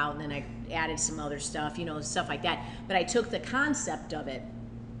stuff out and then I added some other stuff, you know, stuff like that. But I took the concept of it.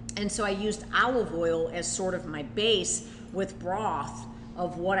 And so I used olive oil as sort of my base with broth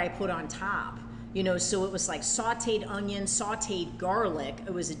of what I put on top. You know, so it was like sauteed onion, sauteed garlic.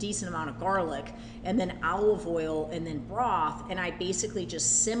 It was a decent amount of garlic, and then olive oil, and then broth. And I basically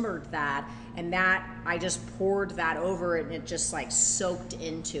just simmered that, and that I just poured that over it, and it just like soaked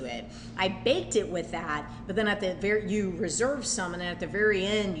into it. I baked it with that, but then at the you reserve some, and then at the very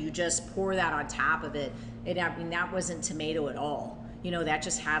end, you just pour that on top of it. And I mean, that wasn't tomato at all. You know, that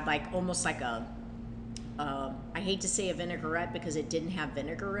just had like almost like a I hate to say a vinaigrette because it didn't have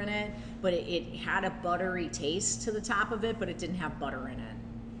vinegar in it, but it had a buttery taste to the top of it, but it didn't have butter in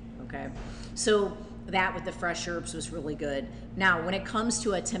it. Okay, so that with the fresh herbs was really good. Now, when it comes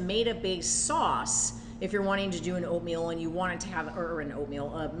to a tomato-based sauce, if you're wanting to do an oatmeal and you want it to have, or an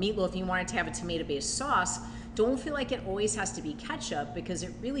oatmeal, a meatloaf, you want it to have a tomato-based sauce, don't feel like it always has to be ketchup, because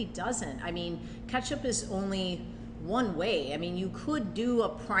it really doesn't. I mean, ketchup is only one way. I mean, you could do a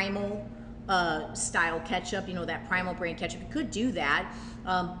primal style ketchup, you know, that primal brand ketchup. You could do that,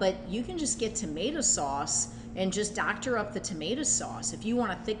 but you can just get tomato sauce and just doctor up the tomato sauce. If you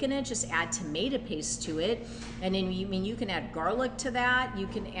want to thicken it, just add tomato paste to it, and then you can add garlic to that. You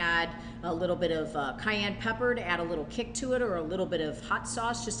can add a little bit of cayenne pepper to add a little kick to it, or a little bit of hot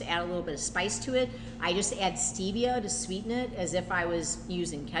sauce just to add a little bit of spice to it. I just add stevia to sweeten it as if I was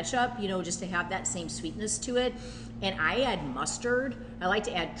using ketchup, you know, just to have that same sweetness to it. And I add mustard. I like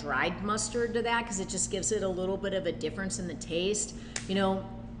to add dried mustard to that because it just gives it a little bit of a difference in the taste. You know,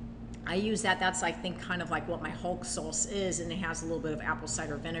 I use that. That's, I think, kind of like what my Hulk sauce is, and it has a little bit of apple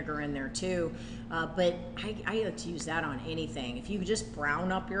cider vinegar in there too. But I like to use that on anything. If you just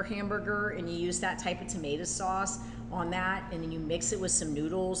brown up your hamburger and you use that type of tomato sauce on that, and then you mix it with some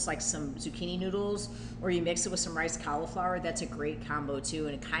noodles, like some zucchini noodles, or you mix it with some rice cauliflower, that's a great combo too.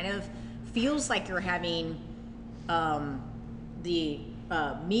 And it kind of feels like you're having the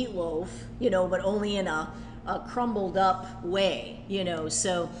meatloaf, you know, but only in a crumbled up way, you know.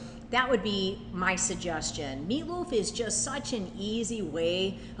 So that would be my suggestion. Meatloaf is just such an easy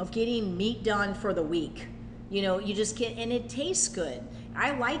way of getting meat done for the week. You know, you just get, and it tastes good.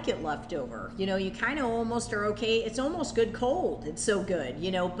 I like it left over. You know, you kind of almost are okay. It's almost good cold. It's so good,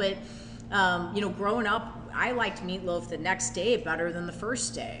 you know, but, you know, growing up, I liked meatloaf the next day better than the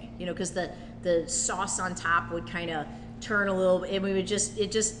first day, you know, because the sauce on top would kind of turn a little, and we would just,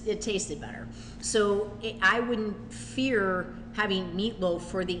 it tasted better. So I wouldn't fear having meatloaf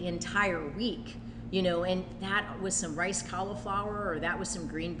for the entire week, you know, and that with some rice cauliflower, or that with some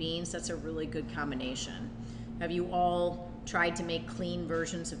green beans, that's a really good combination. Have you all tried to make clean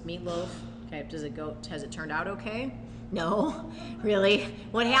versions of meatloaf? Okay, has it turned out okay? No? Really?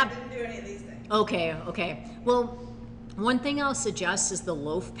 What happened? I didn't do any of these things. Okay. Well, one thing I'll suggest is the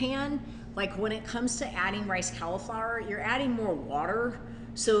loaf pan. Like when it comes to adding rice cauliflower, you're adding more water.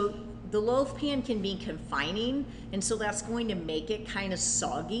 So the loaf pan can be confining, and so that's going to make it kind of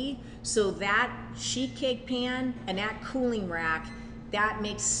soggy. So that sheet cake pan and that cooling rack, that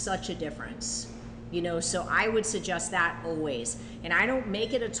makes such a difference. You know, so I would suggest that always. And I don't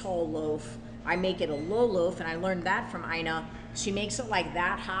make it a tall loaf. I make it a low loaf, and I learned that from Ina. She makes it like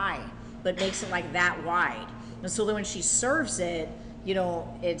that high, but makes it like that wide. And so then when she serves it, you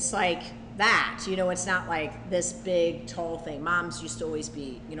know, it's like that, you know, it's not like this big tall thing. Mom's used to always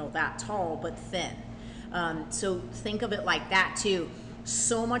be, you know, that tall but thin. So think of it like that too.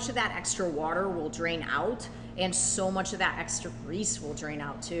 So much of that extra water will drain out, and so much of that extra grease will drain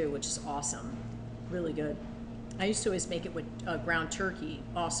out too, which is awesome. Really good. I used to always make it with ground turkey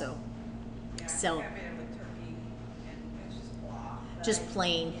also. Yeah, So I made it with turkey, and it's just blah. just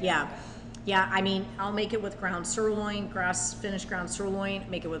plain, yeah. Yeah, I mean, I'll make it with ground sirloin, finished ground sirloin,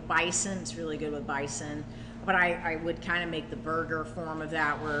 make it with bison. It's really good with bison. But I would kind of make the burger form of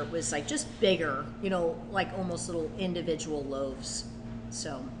that where it was like just bigger, you know, like almost little individual loaves.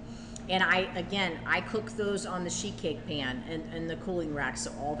 So, and I cook those on the sheet cake pan and the cooling rack,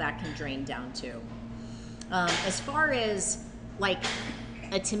 so all that can drain down too. As far as like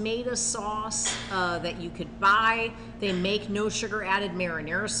a tomato sauce that you could buy, they make no sugar added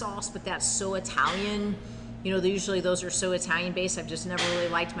marinara sauce, but that's so Italian. You know, usually those are so Italian based. I've just never really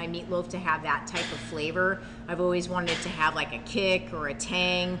liked my meatloaf to have that type of flavor. I've always wanted it to have like a kick or a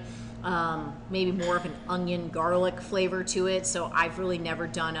tang, maybe more of an onion garlic flavor to it. So I've really never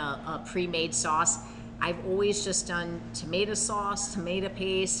done a pre-made sauce. I've always just done tomato sauce, tomato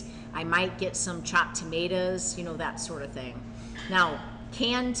paste. I might get some chopped tomatoes, you know, that sort of thing. Now,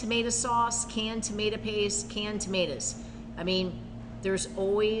 canned tomato sauce, canned tomato paste, canned tomatoes. I mean, there's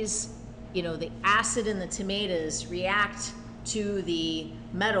always, you know, the acid in the tomatoes react to the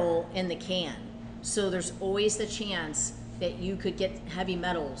metal in the can. So there's always the chance that you could get heavy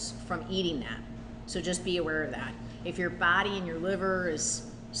metals from eating that. So just be aware of that. If your body and your liver is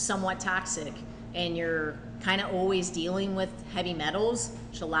somewhat toxic and you're kind of always dealing with heavy metals,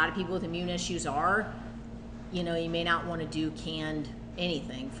 which a lot of people with immune issues are, you know, you may not want to do canned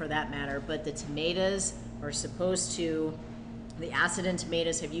anything for that matter, but the tomatoes are supposed to, the acid in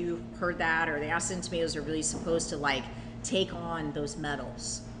tomatoes, have you heard that? Or the acid in tomatoes are really supposed to like take on those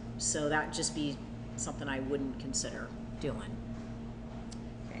metals. So that would just be something I wouldn't consider doing.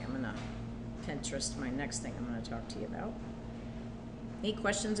 Okay, I'm gonna Pinterest my next thing I'm gonna talk to you about. Any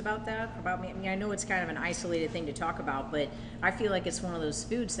questions about that? About me? I mean, I know it's kind of an isolated thing to talk about, but I feel like it's one of those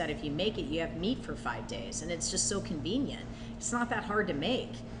foods that if you make it, you have meat for 5 days, and it's just so convenient. It's not that hard to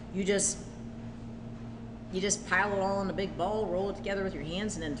make. You just pile it all in a big ball, roll it together with your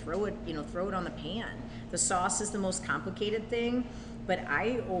hands, and then throw it on the pan. The sauce is the most complicated thing, but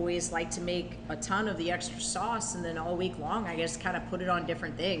I always like to make a ton of the extra sauce, and then all week long I just kind of put it on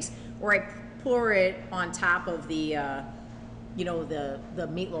different things, or I pour it on top of the the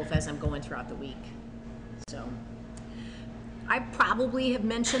meatloaf as I'm going throughout the week. So I probably have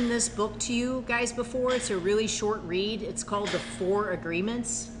mentioned this book to you guys before. It's a really short read. It's called The 4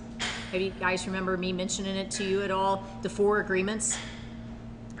 Agreements. Have you guys remember me mentioning it to you at all? The 4 Agreements.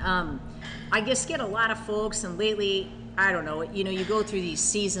 I just get a lot of folks, and lately, I don't know, you know, you go through these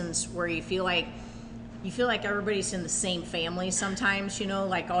seasons where you feel like everybody's in the same family sometimes, you know,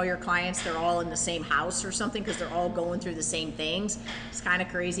 like all your clients, they're all in the same house or something because they're all going through the same things. It's kind of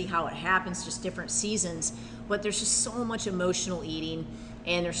crazy how it happens, just different seasons. But there's just so much emotional eating,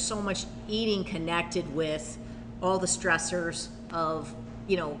 and there's so much eating connected with all the stressors of,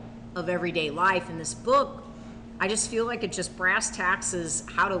 you know, of everyday life. In this book, I just feel like it just brass tacks is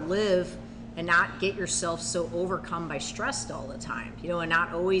how to live and not get yourself so overcome by stress all the time, you know, and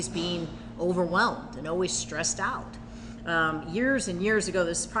not always being overwhelmed and always stressed out. Years and years ago,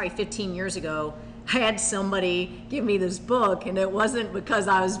 this is probably 15 years ago, I had somebody give me this book, and it wasn't because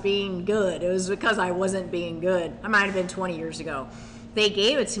I was being good. It was because I wasn't being good. I might have been 20 years ago. They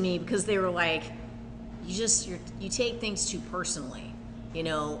gave it to me because they were like, you take things too personally. You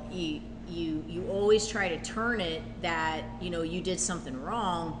know, you always try to turn it that, you know, you did something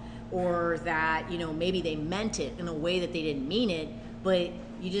wrong, or that, you know, maybe they meant it in a way that they didn't mean it, but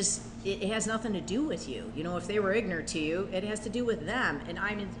it has nothing to do with you. You know, if they were ignorant to you, it has to do with them. And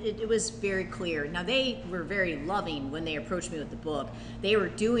I mean, it was very clear. Now, they were very loving when they approached me with the book. They were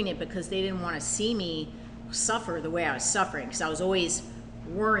doing it because they didn't want to see me suffer the way I was suffering, because I was always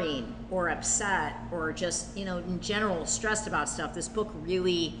worrying or upset or just, you know, in general stressed about stuff. This book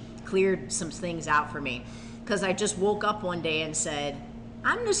really cleared some things out for me, because I just woke up one day and said,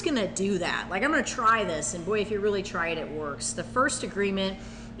 I'm just going to do that. Like, I'm going to try this. And boy, if you really try it, it works. The first agreement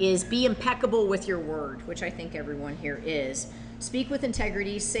is be impeccable with your word, which I think everyone here is. Speak with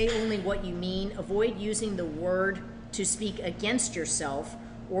integrity. Say only what you mean. Avoid using the word to speak against yourself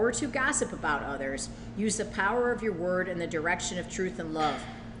or to gossip about others. Use the power of your word in the direction of truth and love.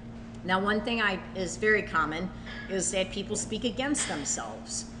 Now, one thing is very common is that people speak against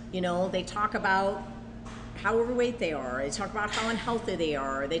themselves. You know, they talk about how overweight they are, they talk about how unhealthy they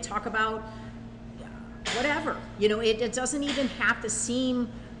are, they talk about whatever. You know, it doesn't even have to seem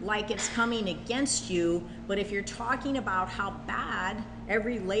like it's coming against you, but if you're talking about how bad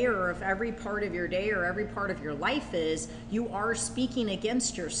every layer of every part of your day or every part of your life is, you are speaking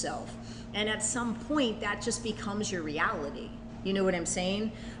against yourself. And at some point, that just becomes your reality. You know what I'm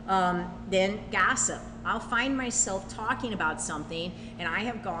saying? Then gossip. I'll find myself talking about something, and I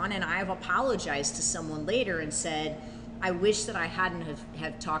have gone and I have apologized to someone later and said, I wish that I hadn't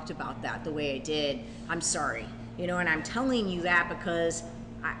have talked about that the way I did. I'm sorry. You know, and I'm telling you that because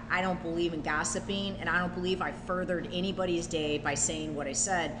I don't believe in gossiping, and I don't believe I furthered anybody's day by saying what I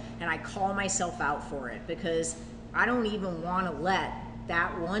said, and I call myself out for it because I don't even want to let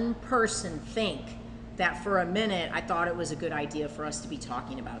that one person think that for a minute I thought it was a good idea for us to be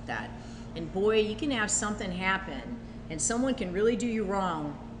talking about that. And boy, you can have something happen and someone can really do you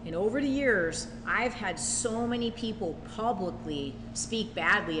wrong. And over the years, I've had so many people publicly speak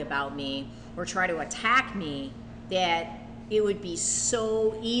badly about me or try to attack me that it would be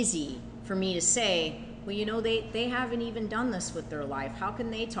so easy for me to say, well, you know, they haven't even done this with their life. How can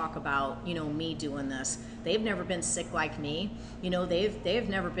they talk about, you know, me doing this? They've never been sick like me. You know, they've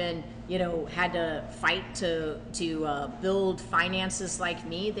never been, you know, had to fight to build finances like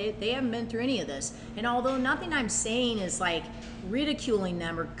me. They haven't been through any of this. And although nothing I'm saying is like ridiculing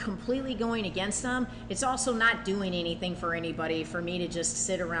them or completely going against them, it's also not doing anything for anybody for me to just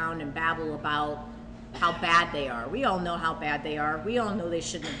sit around and babble about how bad they are. We all know how bad they are. We all know they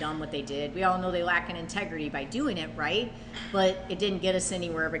shouldn't have done what they did. We all know they lack an integrity by doing it, right? But it didn't get us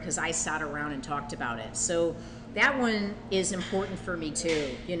anywhere because I sat around and talked about it. So that one is important for me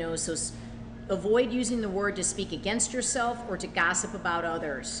too, you know, so avoid using the word to speak against yourself or to gossip about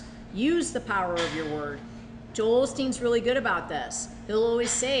others. Use the power of your word. Joel Osteen's really good about this. He'll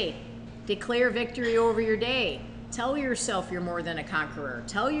always say, declare victory over your day. Tell yourself you're more than a conqueror.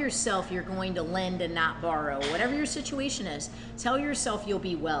 Tell yourself you're going to lend and not borrow. Whatever your situation is, tell yourself you'll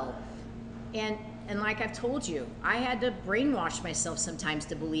be well. And like I've told you, I had to brainwash myself sometimes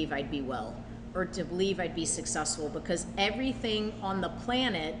to believe I'd be well or to believe I'd be successful because everything on the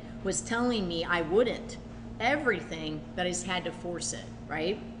planet was telling me I wouldn't. Everything, that I just had to force it,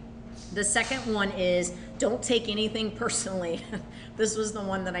 right? The second one is don't take anything personally. This was the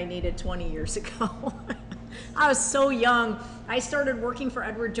one that I needed 20 years ago. I was so young. I started working for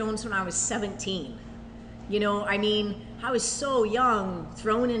Edward Jones when I was 17. You know, I mean, I was so young,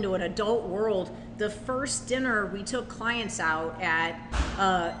 thrown into an adult world. The first dinner we took clients out at,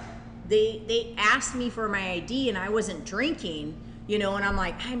 they asked me for my ID and I wasn't drinking, you know, and I'm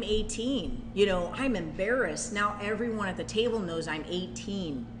like, I'm 18. You know, I'm embarrassed. Now everyone at the table knows I'm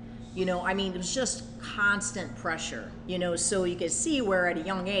 18. You know, I mean, it was just constant pressure, you know, so you could see where at a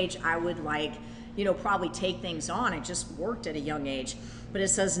young age I would like, you know, probably take things on. I just worked at a young age. But it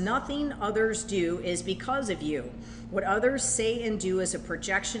says, nothing others do is because of you. What others say and do is a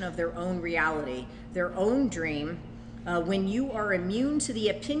projection of their own reality, their own dream. When you are immune to the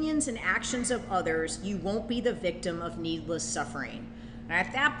opinions and actions of others, you won't be the victim of needless suffering. And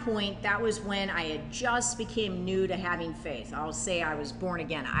at that point, that was when I had just became new to having faith. I'll say I was born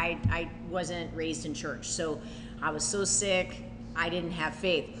again. I wasn't raised in church. So I was so sick, I didn't have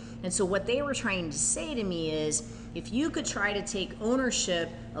faith. And so what they were trying to say to me is, if you could try to take ownership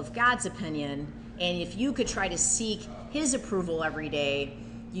of God's opinion, and if you could try to seek his approval every day,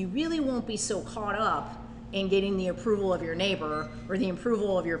 you really won't be so caught up in getting the approval of your neighbor or the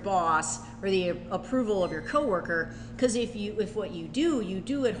approval of your boss or the approval of your coworker. Because if what you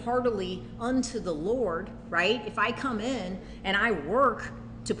do it heartily unto the Lord, right? If I come in and I work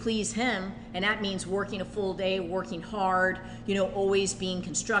to please him, and that means working a full day, working hard, you know, always being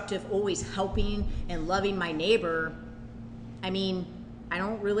constructive, always helping and loving my neighbor, I mean, I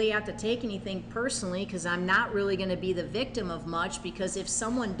don't really have to take anything personally because I'm not really going to be the victim of much, because if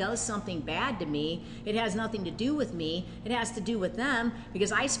someone does something bad to me, it has nothing to do with me. It has to do with them,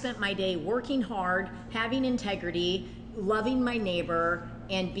 because I spent my day working hard, having integrity, loving my neighbor,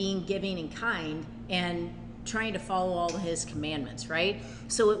 and being giving and kind, and trying to follow all of his commandments, right?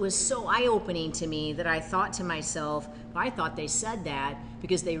 So it was so eye-opening to me that I thought to myself, well, I thought they said that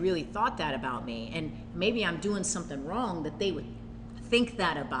because they really thought that about me, and maybe I'm doing something wrong that they would think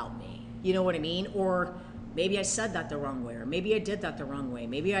that about me. You know what I mean? Or maybe I said that the wrong way, or maybe I did that the wrong way.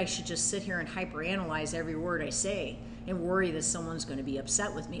 Maybe I should just sit here and hyperanalyze every word I say and worry that someone's going to be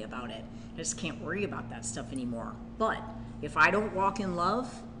upset with me about it. I just can't worry about that stuff anymore. But if I don't walk in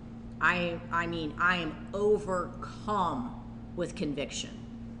love, I am overcome with conviction.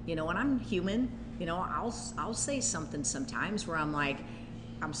 You know, and I'm human. You know, I'll say something sometimes where I'm like,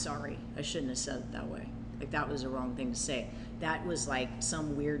 I'm sorry, I shouldn't have said it that way. Like, that was the wrong thing to say. That was like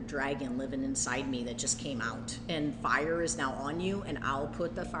some weird dragon living inside me that just came out. And fire is now on you, and I'll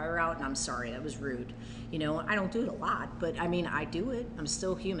put the fire out, and I'm sorry, that was rude. You know, I don't do it a lot, but I mean, I do it. I'm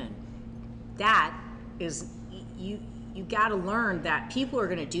still human. That is, you got to learn that people are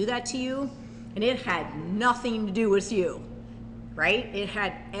going to do that to you, and it had nothing to do with you, right? It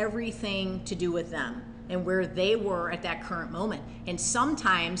had everything to do with them and where they were at that current moment. And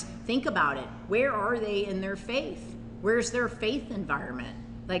sometimes, think about it, where are they in their faith? Where's their faith environment?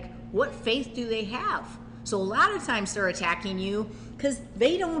 Like, what faith do they have? So a lot of times they're attacking you because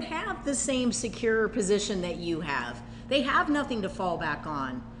they don't have the same secure position that you have. They have nothing to fall back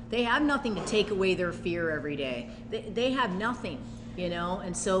on. They have nothing to take away their fear every day. They have nothing, you know?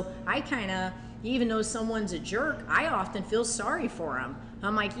 And so I kind of even though someone's a jerk, I often feel sorry for them.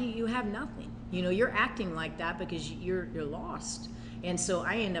 I'm like, you have nothing. You're acting like that because you're lost. And so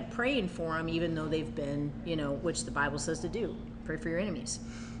I end up praying for them, even though they've been, which the Bible says to do. Pray for your enemies.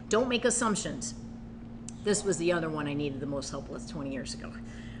 Don't make assumptions. This was the other one I needed the most help with 20 years ago.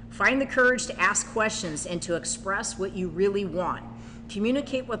 Find the courage to ask questions and to express what you really want.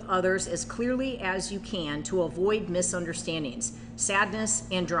 Communicate with others as clearly as you can to avoid misunderstandings, sadness,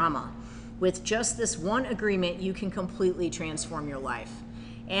 and drama. With just this one agreement, you can completely transform your life.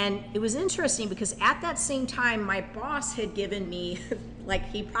 And it was interesting because at that same time, my boss had given me, like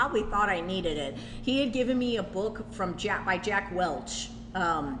he probably thought I needed it. He had given me a book by Jack Welch.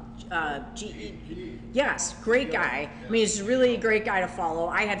 Yes, great guy. I mean, he's really a great guy to follow.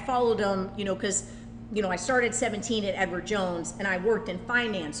 I had followed him, because, I started 17 at Edward Jones and I worked in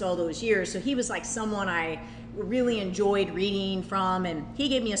finance all those years. So he was like someone I really enjoyed reading from, and he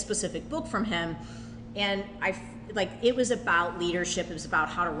gave me a specific book from him. And it was about leadership. It was about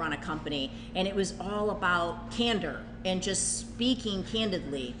how to run a company. And it was all about candor and just speaking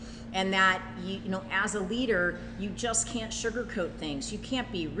candidly. And that, as a leader, you just can't sugarcoat things. You can't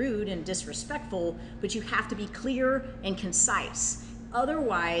be rude and disrespectful, but you have to be clear and concise.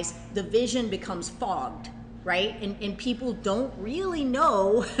 Otherwise, the vision becomes fogged, right? And people don't really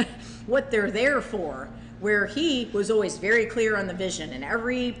know what they're there for. Where he was always very clear on the vision, and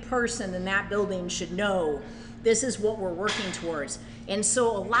every person in that building should know this is what we're working towards. And so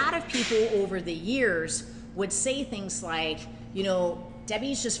a lot of people over the years would say things like,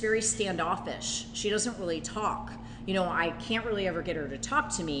 Debbie's just very standoffish. She doesn't really talk. I can't really ever get her to talk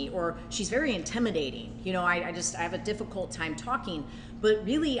to me, or she's very intimidating. I have a difficult time talking. But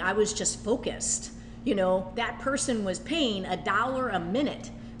really, I was just focused. That person was paying $1 a minute.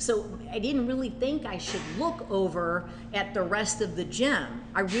 So I didn't really think I should look over at the rest of the gym.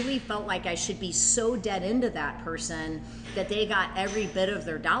 I really felt like I should be so dead into that person that they got every bit of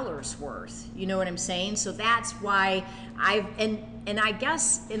their dollar's worth. You know what I'm saying? So that's why and I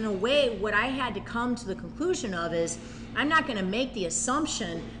guess in a way what I had to come to the conclusion of is I'm not going to make the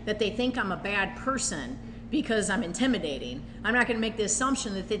assumption that they think I'm a bad person because I'm intimidating. I'm not going to make the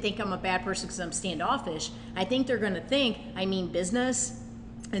assumption that they think I'm a bad person because I'm standoffish. I think they're going to think I mean business.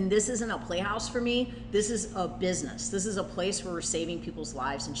 And this isn't a playhouse for me. This is a business. This is a place where we're saving people's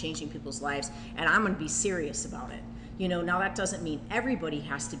lives and changing people's lives. And I'm going to be serious about it. Now that doesn't mean everybody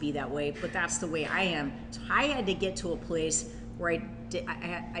has to be that way, but that's the way I am. So I had to get to a place where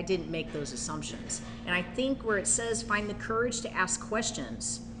I didn't make those assumptions. And I think where it says find the courage to ask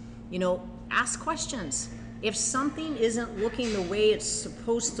questions, ask questions. If something isn't looking the way it's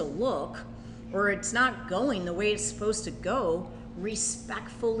supposed to look, or it's not going the way it's supposed to go,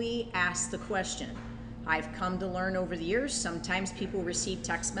 respectfully ask the question. I've come to learn over the years, sometimes people receive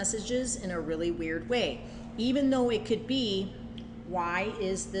text messages in a really weird way. Even though it could be, why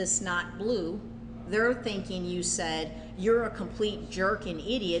is this not blue? They're thinking you said, you're a complete jerk and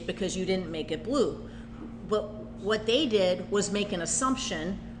idiot because you didn't make it blue. But what they did was make an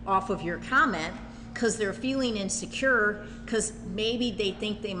assumption off of your comment because they're feeling insecure because maybe they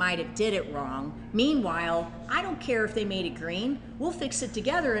think they might have did it wrong. Meanwhile, I don't care if they made it green. We'll fix it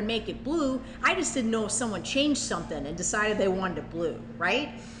together and make it blue. I just didn't know if someone changed something and decided they wanted it blue, right?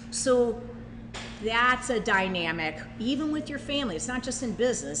 So that's a dynamic, even with your family. It's not just in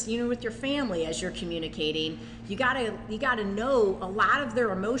business, with your family as you're communicating. You gotta know a lot of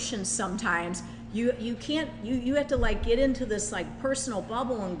their emotions sometimes. You have to get into this personal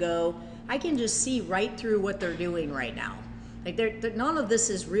bubble and go, I can just see right through what they're doing right now. None of this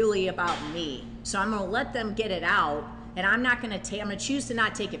is really about me. So I'm going to let them get it out, and I'm going to choose to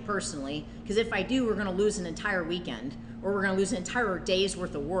not take it personally, because if I do, we're going to lose an entire weekend, or we're going to lose an entire day's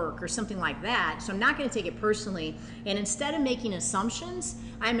worth of work, or something like that. So I'm not going to take it personally. And instead of making assumptions,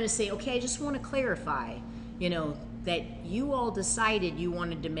 I'm going to say, okay, I just want to clarify, that you all decided you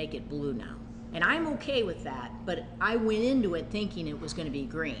wanted to make it blue now. And I'm okay with that, but I went into it thinking it was going to be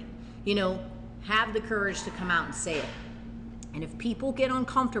green. Have the courage to come out and say it. And if people get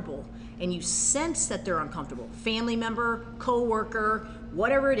uncomfortable and you sense that they're uncomfortable, family member, coworker,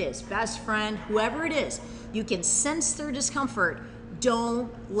 whatever it is, best friend, whoever it is, you can sense their discomfort.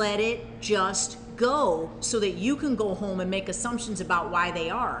 Don't let it just go so that you can go home and make assumptions about why they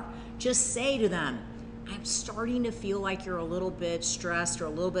are. Just say to them, I'm starting to feel like you're a little bit stressed or a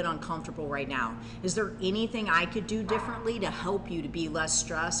little bit uncomfortable right now. Is there anything I could do differently to help you to be less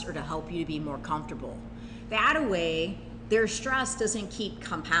stressed or to help you to be more comfortable? That way, their stress doesn't keep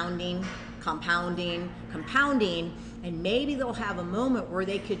compounding, and maybe they'll have a moment where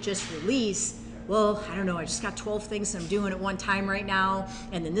they could just release well, I don't know, I just got 12 things I'm doing at one time right now,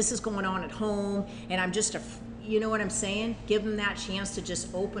 and then this is going on at home, and I'm just you know what I'm saying? Give them that chance to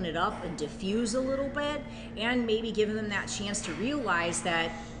just open it up and diffuse a little bit, and maybe give them that chance to realize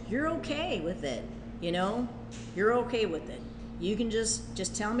that you're okay with it, you know? You're okay with it. You can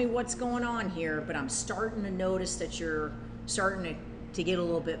just tell me what's going on here, but I'm starting to notice that you're starting to get a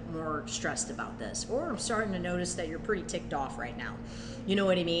little bit more stressed about this, or I'm starting to notice that you're pretty ticked off right now. You know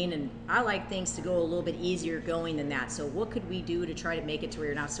what I mean? And I like things to go a little bit easier going than that. So what could we do to try to make it to where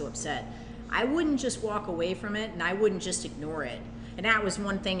you're not so upset? I wouldn't just walk away from it, and I wouldn't just ignore it. And that was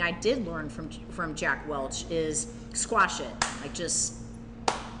one thing I did learn from Jack Welch is squash it. Like, just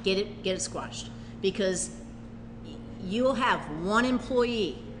get it squashed. Because you'll have one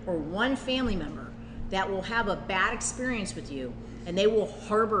employee or one family member that will have a bad experience with you, and they will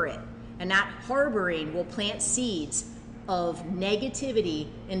harbor it. And that harboring will plant seeds of negativity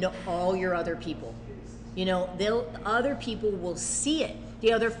into all your other people. You know, other people will see it.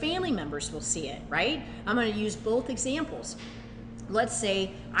 The other family members will see it, right? I'm going to use both examples. Let's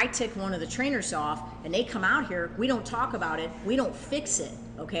say I tick one of the trainers off and they come out here, we don't talk about it, we don't fix it,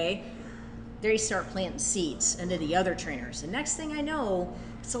 okay? They start planting seeds into the other trainers. The next thing I know,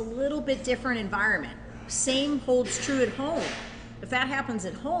 it's a little bit different environment. Same holds true at home. If that happens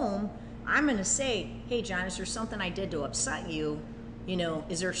at home, I'm going to say, hey, John, is there something I did to upset you? You know,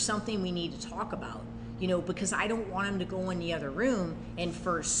 is there something we need to talk about? You know, because I don't want him to go in the other room and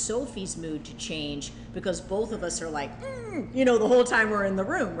for Sophie's mood to change, because both of us are like, you know, the whole time we're in the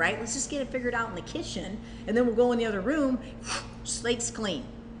room, right? Let's just get it figured out in the kitchen, and then we'll go in the other room, slate's clean.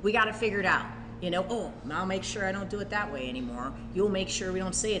 We got it figured out. You know, oh, I'll make sure I don't do it that way anymore. You'll make sure we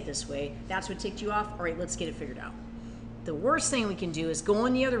don't say it this way. That's what ticked you off? All right, let's get it figured out. The worst thing we can do is go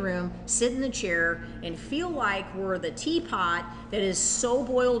in the other room, sit in the chair, and feel like we're the teapot that is so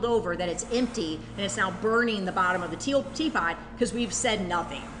boiled over that it's empty and it's now burning the bottom of the teapot because we've said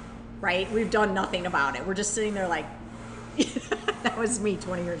nothing, right? We've done nothing about it. We're just sitting there like, that was me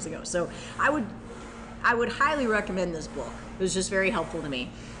 20 years ago. So I would highly recommend this book. It was just very helpful to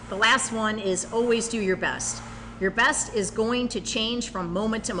me. The last one is always do your best. Your best is going to change from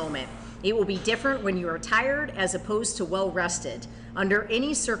moment to moment. It will be different when you are tired as opposed to well rested. Under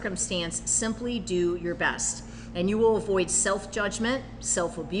any circumstance, simply do your best, and you will avoid self-judgment,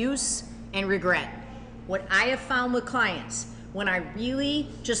 self-abuse, and regret. What I have found with clients, when I really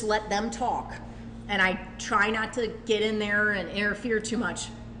just let them talk, and I try not to get in there and interfere too much,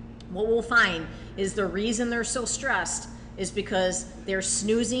 what we'll find is the reason they're so stressed is because they're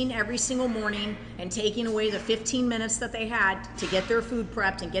snoozing every single morning and taking away the 15 minutes that they had to get their food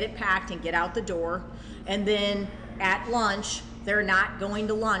prepped and get it packed and get out the door. And then at lunch, they're not going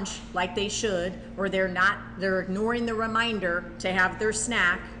to lunch like they should, or they're ignoring the reminder to have their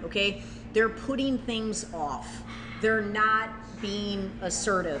snack, okay? They're putting things off. They're not being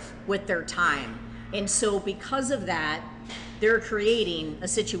assertive with their time. And so because of that, they're creating a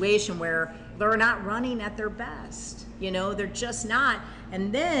situation where they're not running at their best. You know, they're just not.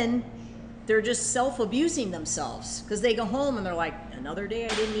 And then they're just self-abusing themselves because they go home and they're like, another day I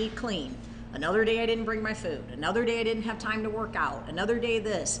didn't eat clean. Another day I didn't bring my food. Another day I didn't have time to work out. Another day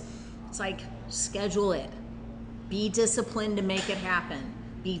this. It's like, schedule it. Be disciplined to make it happen.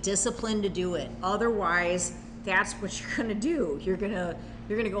 Be disciplined to do it. Otherwise, that's what you're gonna do. You're gonna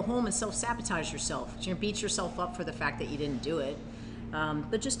go home and self-sabotage yourself. You're gonna beat yourself up for the fact that you didn't do it.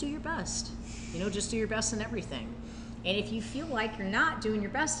 But just do your best. You know, just do your best in everything. And if you feel like you're not doing your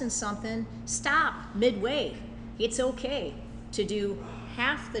best in something, stop midway. It's okay to do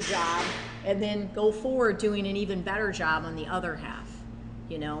half the job and then go forward doing an even better job on the other half.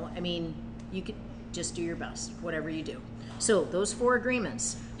 You know, I mean, you could just do your best, whatever you do. So those 4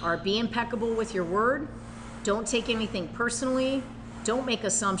 agreements are: be impeccable with your word, don't take anything personally, don't make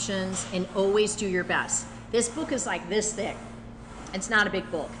assumptions, and always do your best. This book is like this thick. It's not a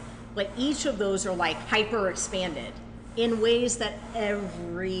big book, but each of those are like hyper expanded in ways that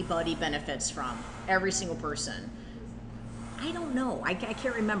everybody benefits from, every single person. I don't know. I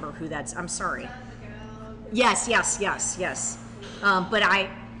can't remember who that's. I'm sorry. Yes. But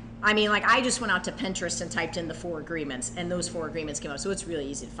I mean, like, I just went out to Pinterest and typed in the 4 agreements, and those 4 agreements came up. So it's really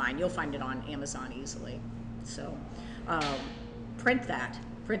easy to find. You'll find it on Amazon easily. So print that.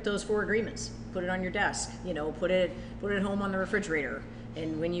 Print those 4 agreements. Put it on your desk. You know, put it home on the refrigerator.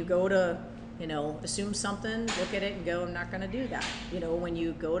 And when you go to, you know, assume something, look at it and go, I'm not going to do that. You know, when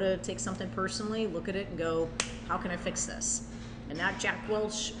you go to take something personally, look at it and go, how can I fix this? And that Jack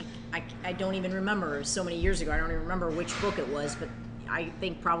Welch, I don't even remember. It was so many years ago. I don't even remember which book it was, but I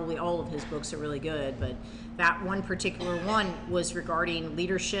think probably all of his books are really good, but that one particular one was regarding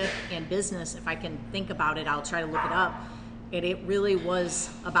leadership and business. If I can think about it, I'll try to look it up. And it really was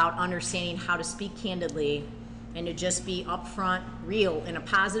about understanding how to speak candidly and to just be upfront, real, in a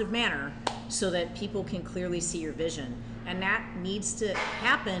positive manner so that people can clearly see your vision. And that needs to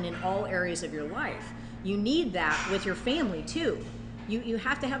happen in all areas of your life. You need that with your family too. You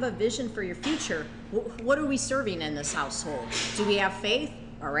have to have a vision for your future. What are we serving in this household? Do we have faith?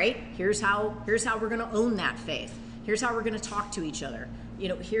 All right, here's how we're going to own that faith. Here's how we're going to talk to each other.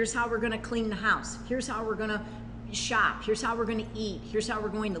 Here's how we're going to clean the house. Here's how we're going to shop. Here's how we're going to eat. Here's how we're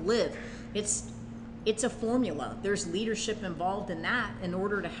going to live. It's a formula. There's leadership involved in that in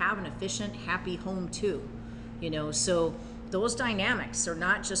order to have an efficient, happy home too. So those dynamics are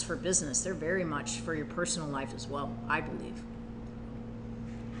not just for business. They're very much for your personal life as well, I believe.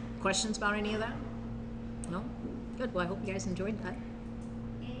 Questions about any of that? No? Good. Well, I hope you guys enjoyed that.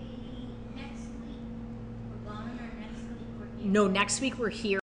 Next week we're gone, or next week we're here? No, next week we're here.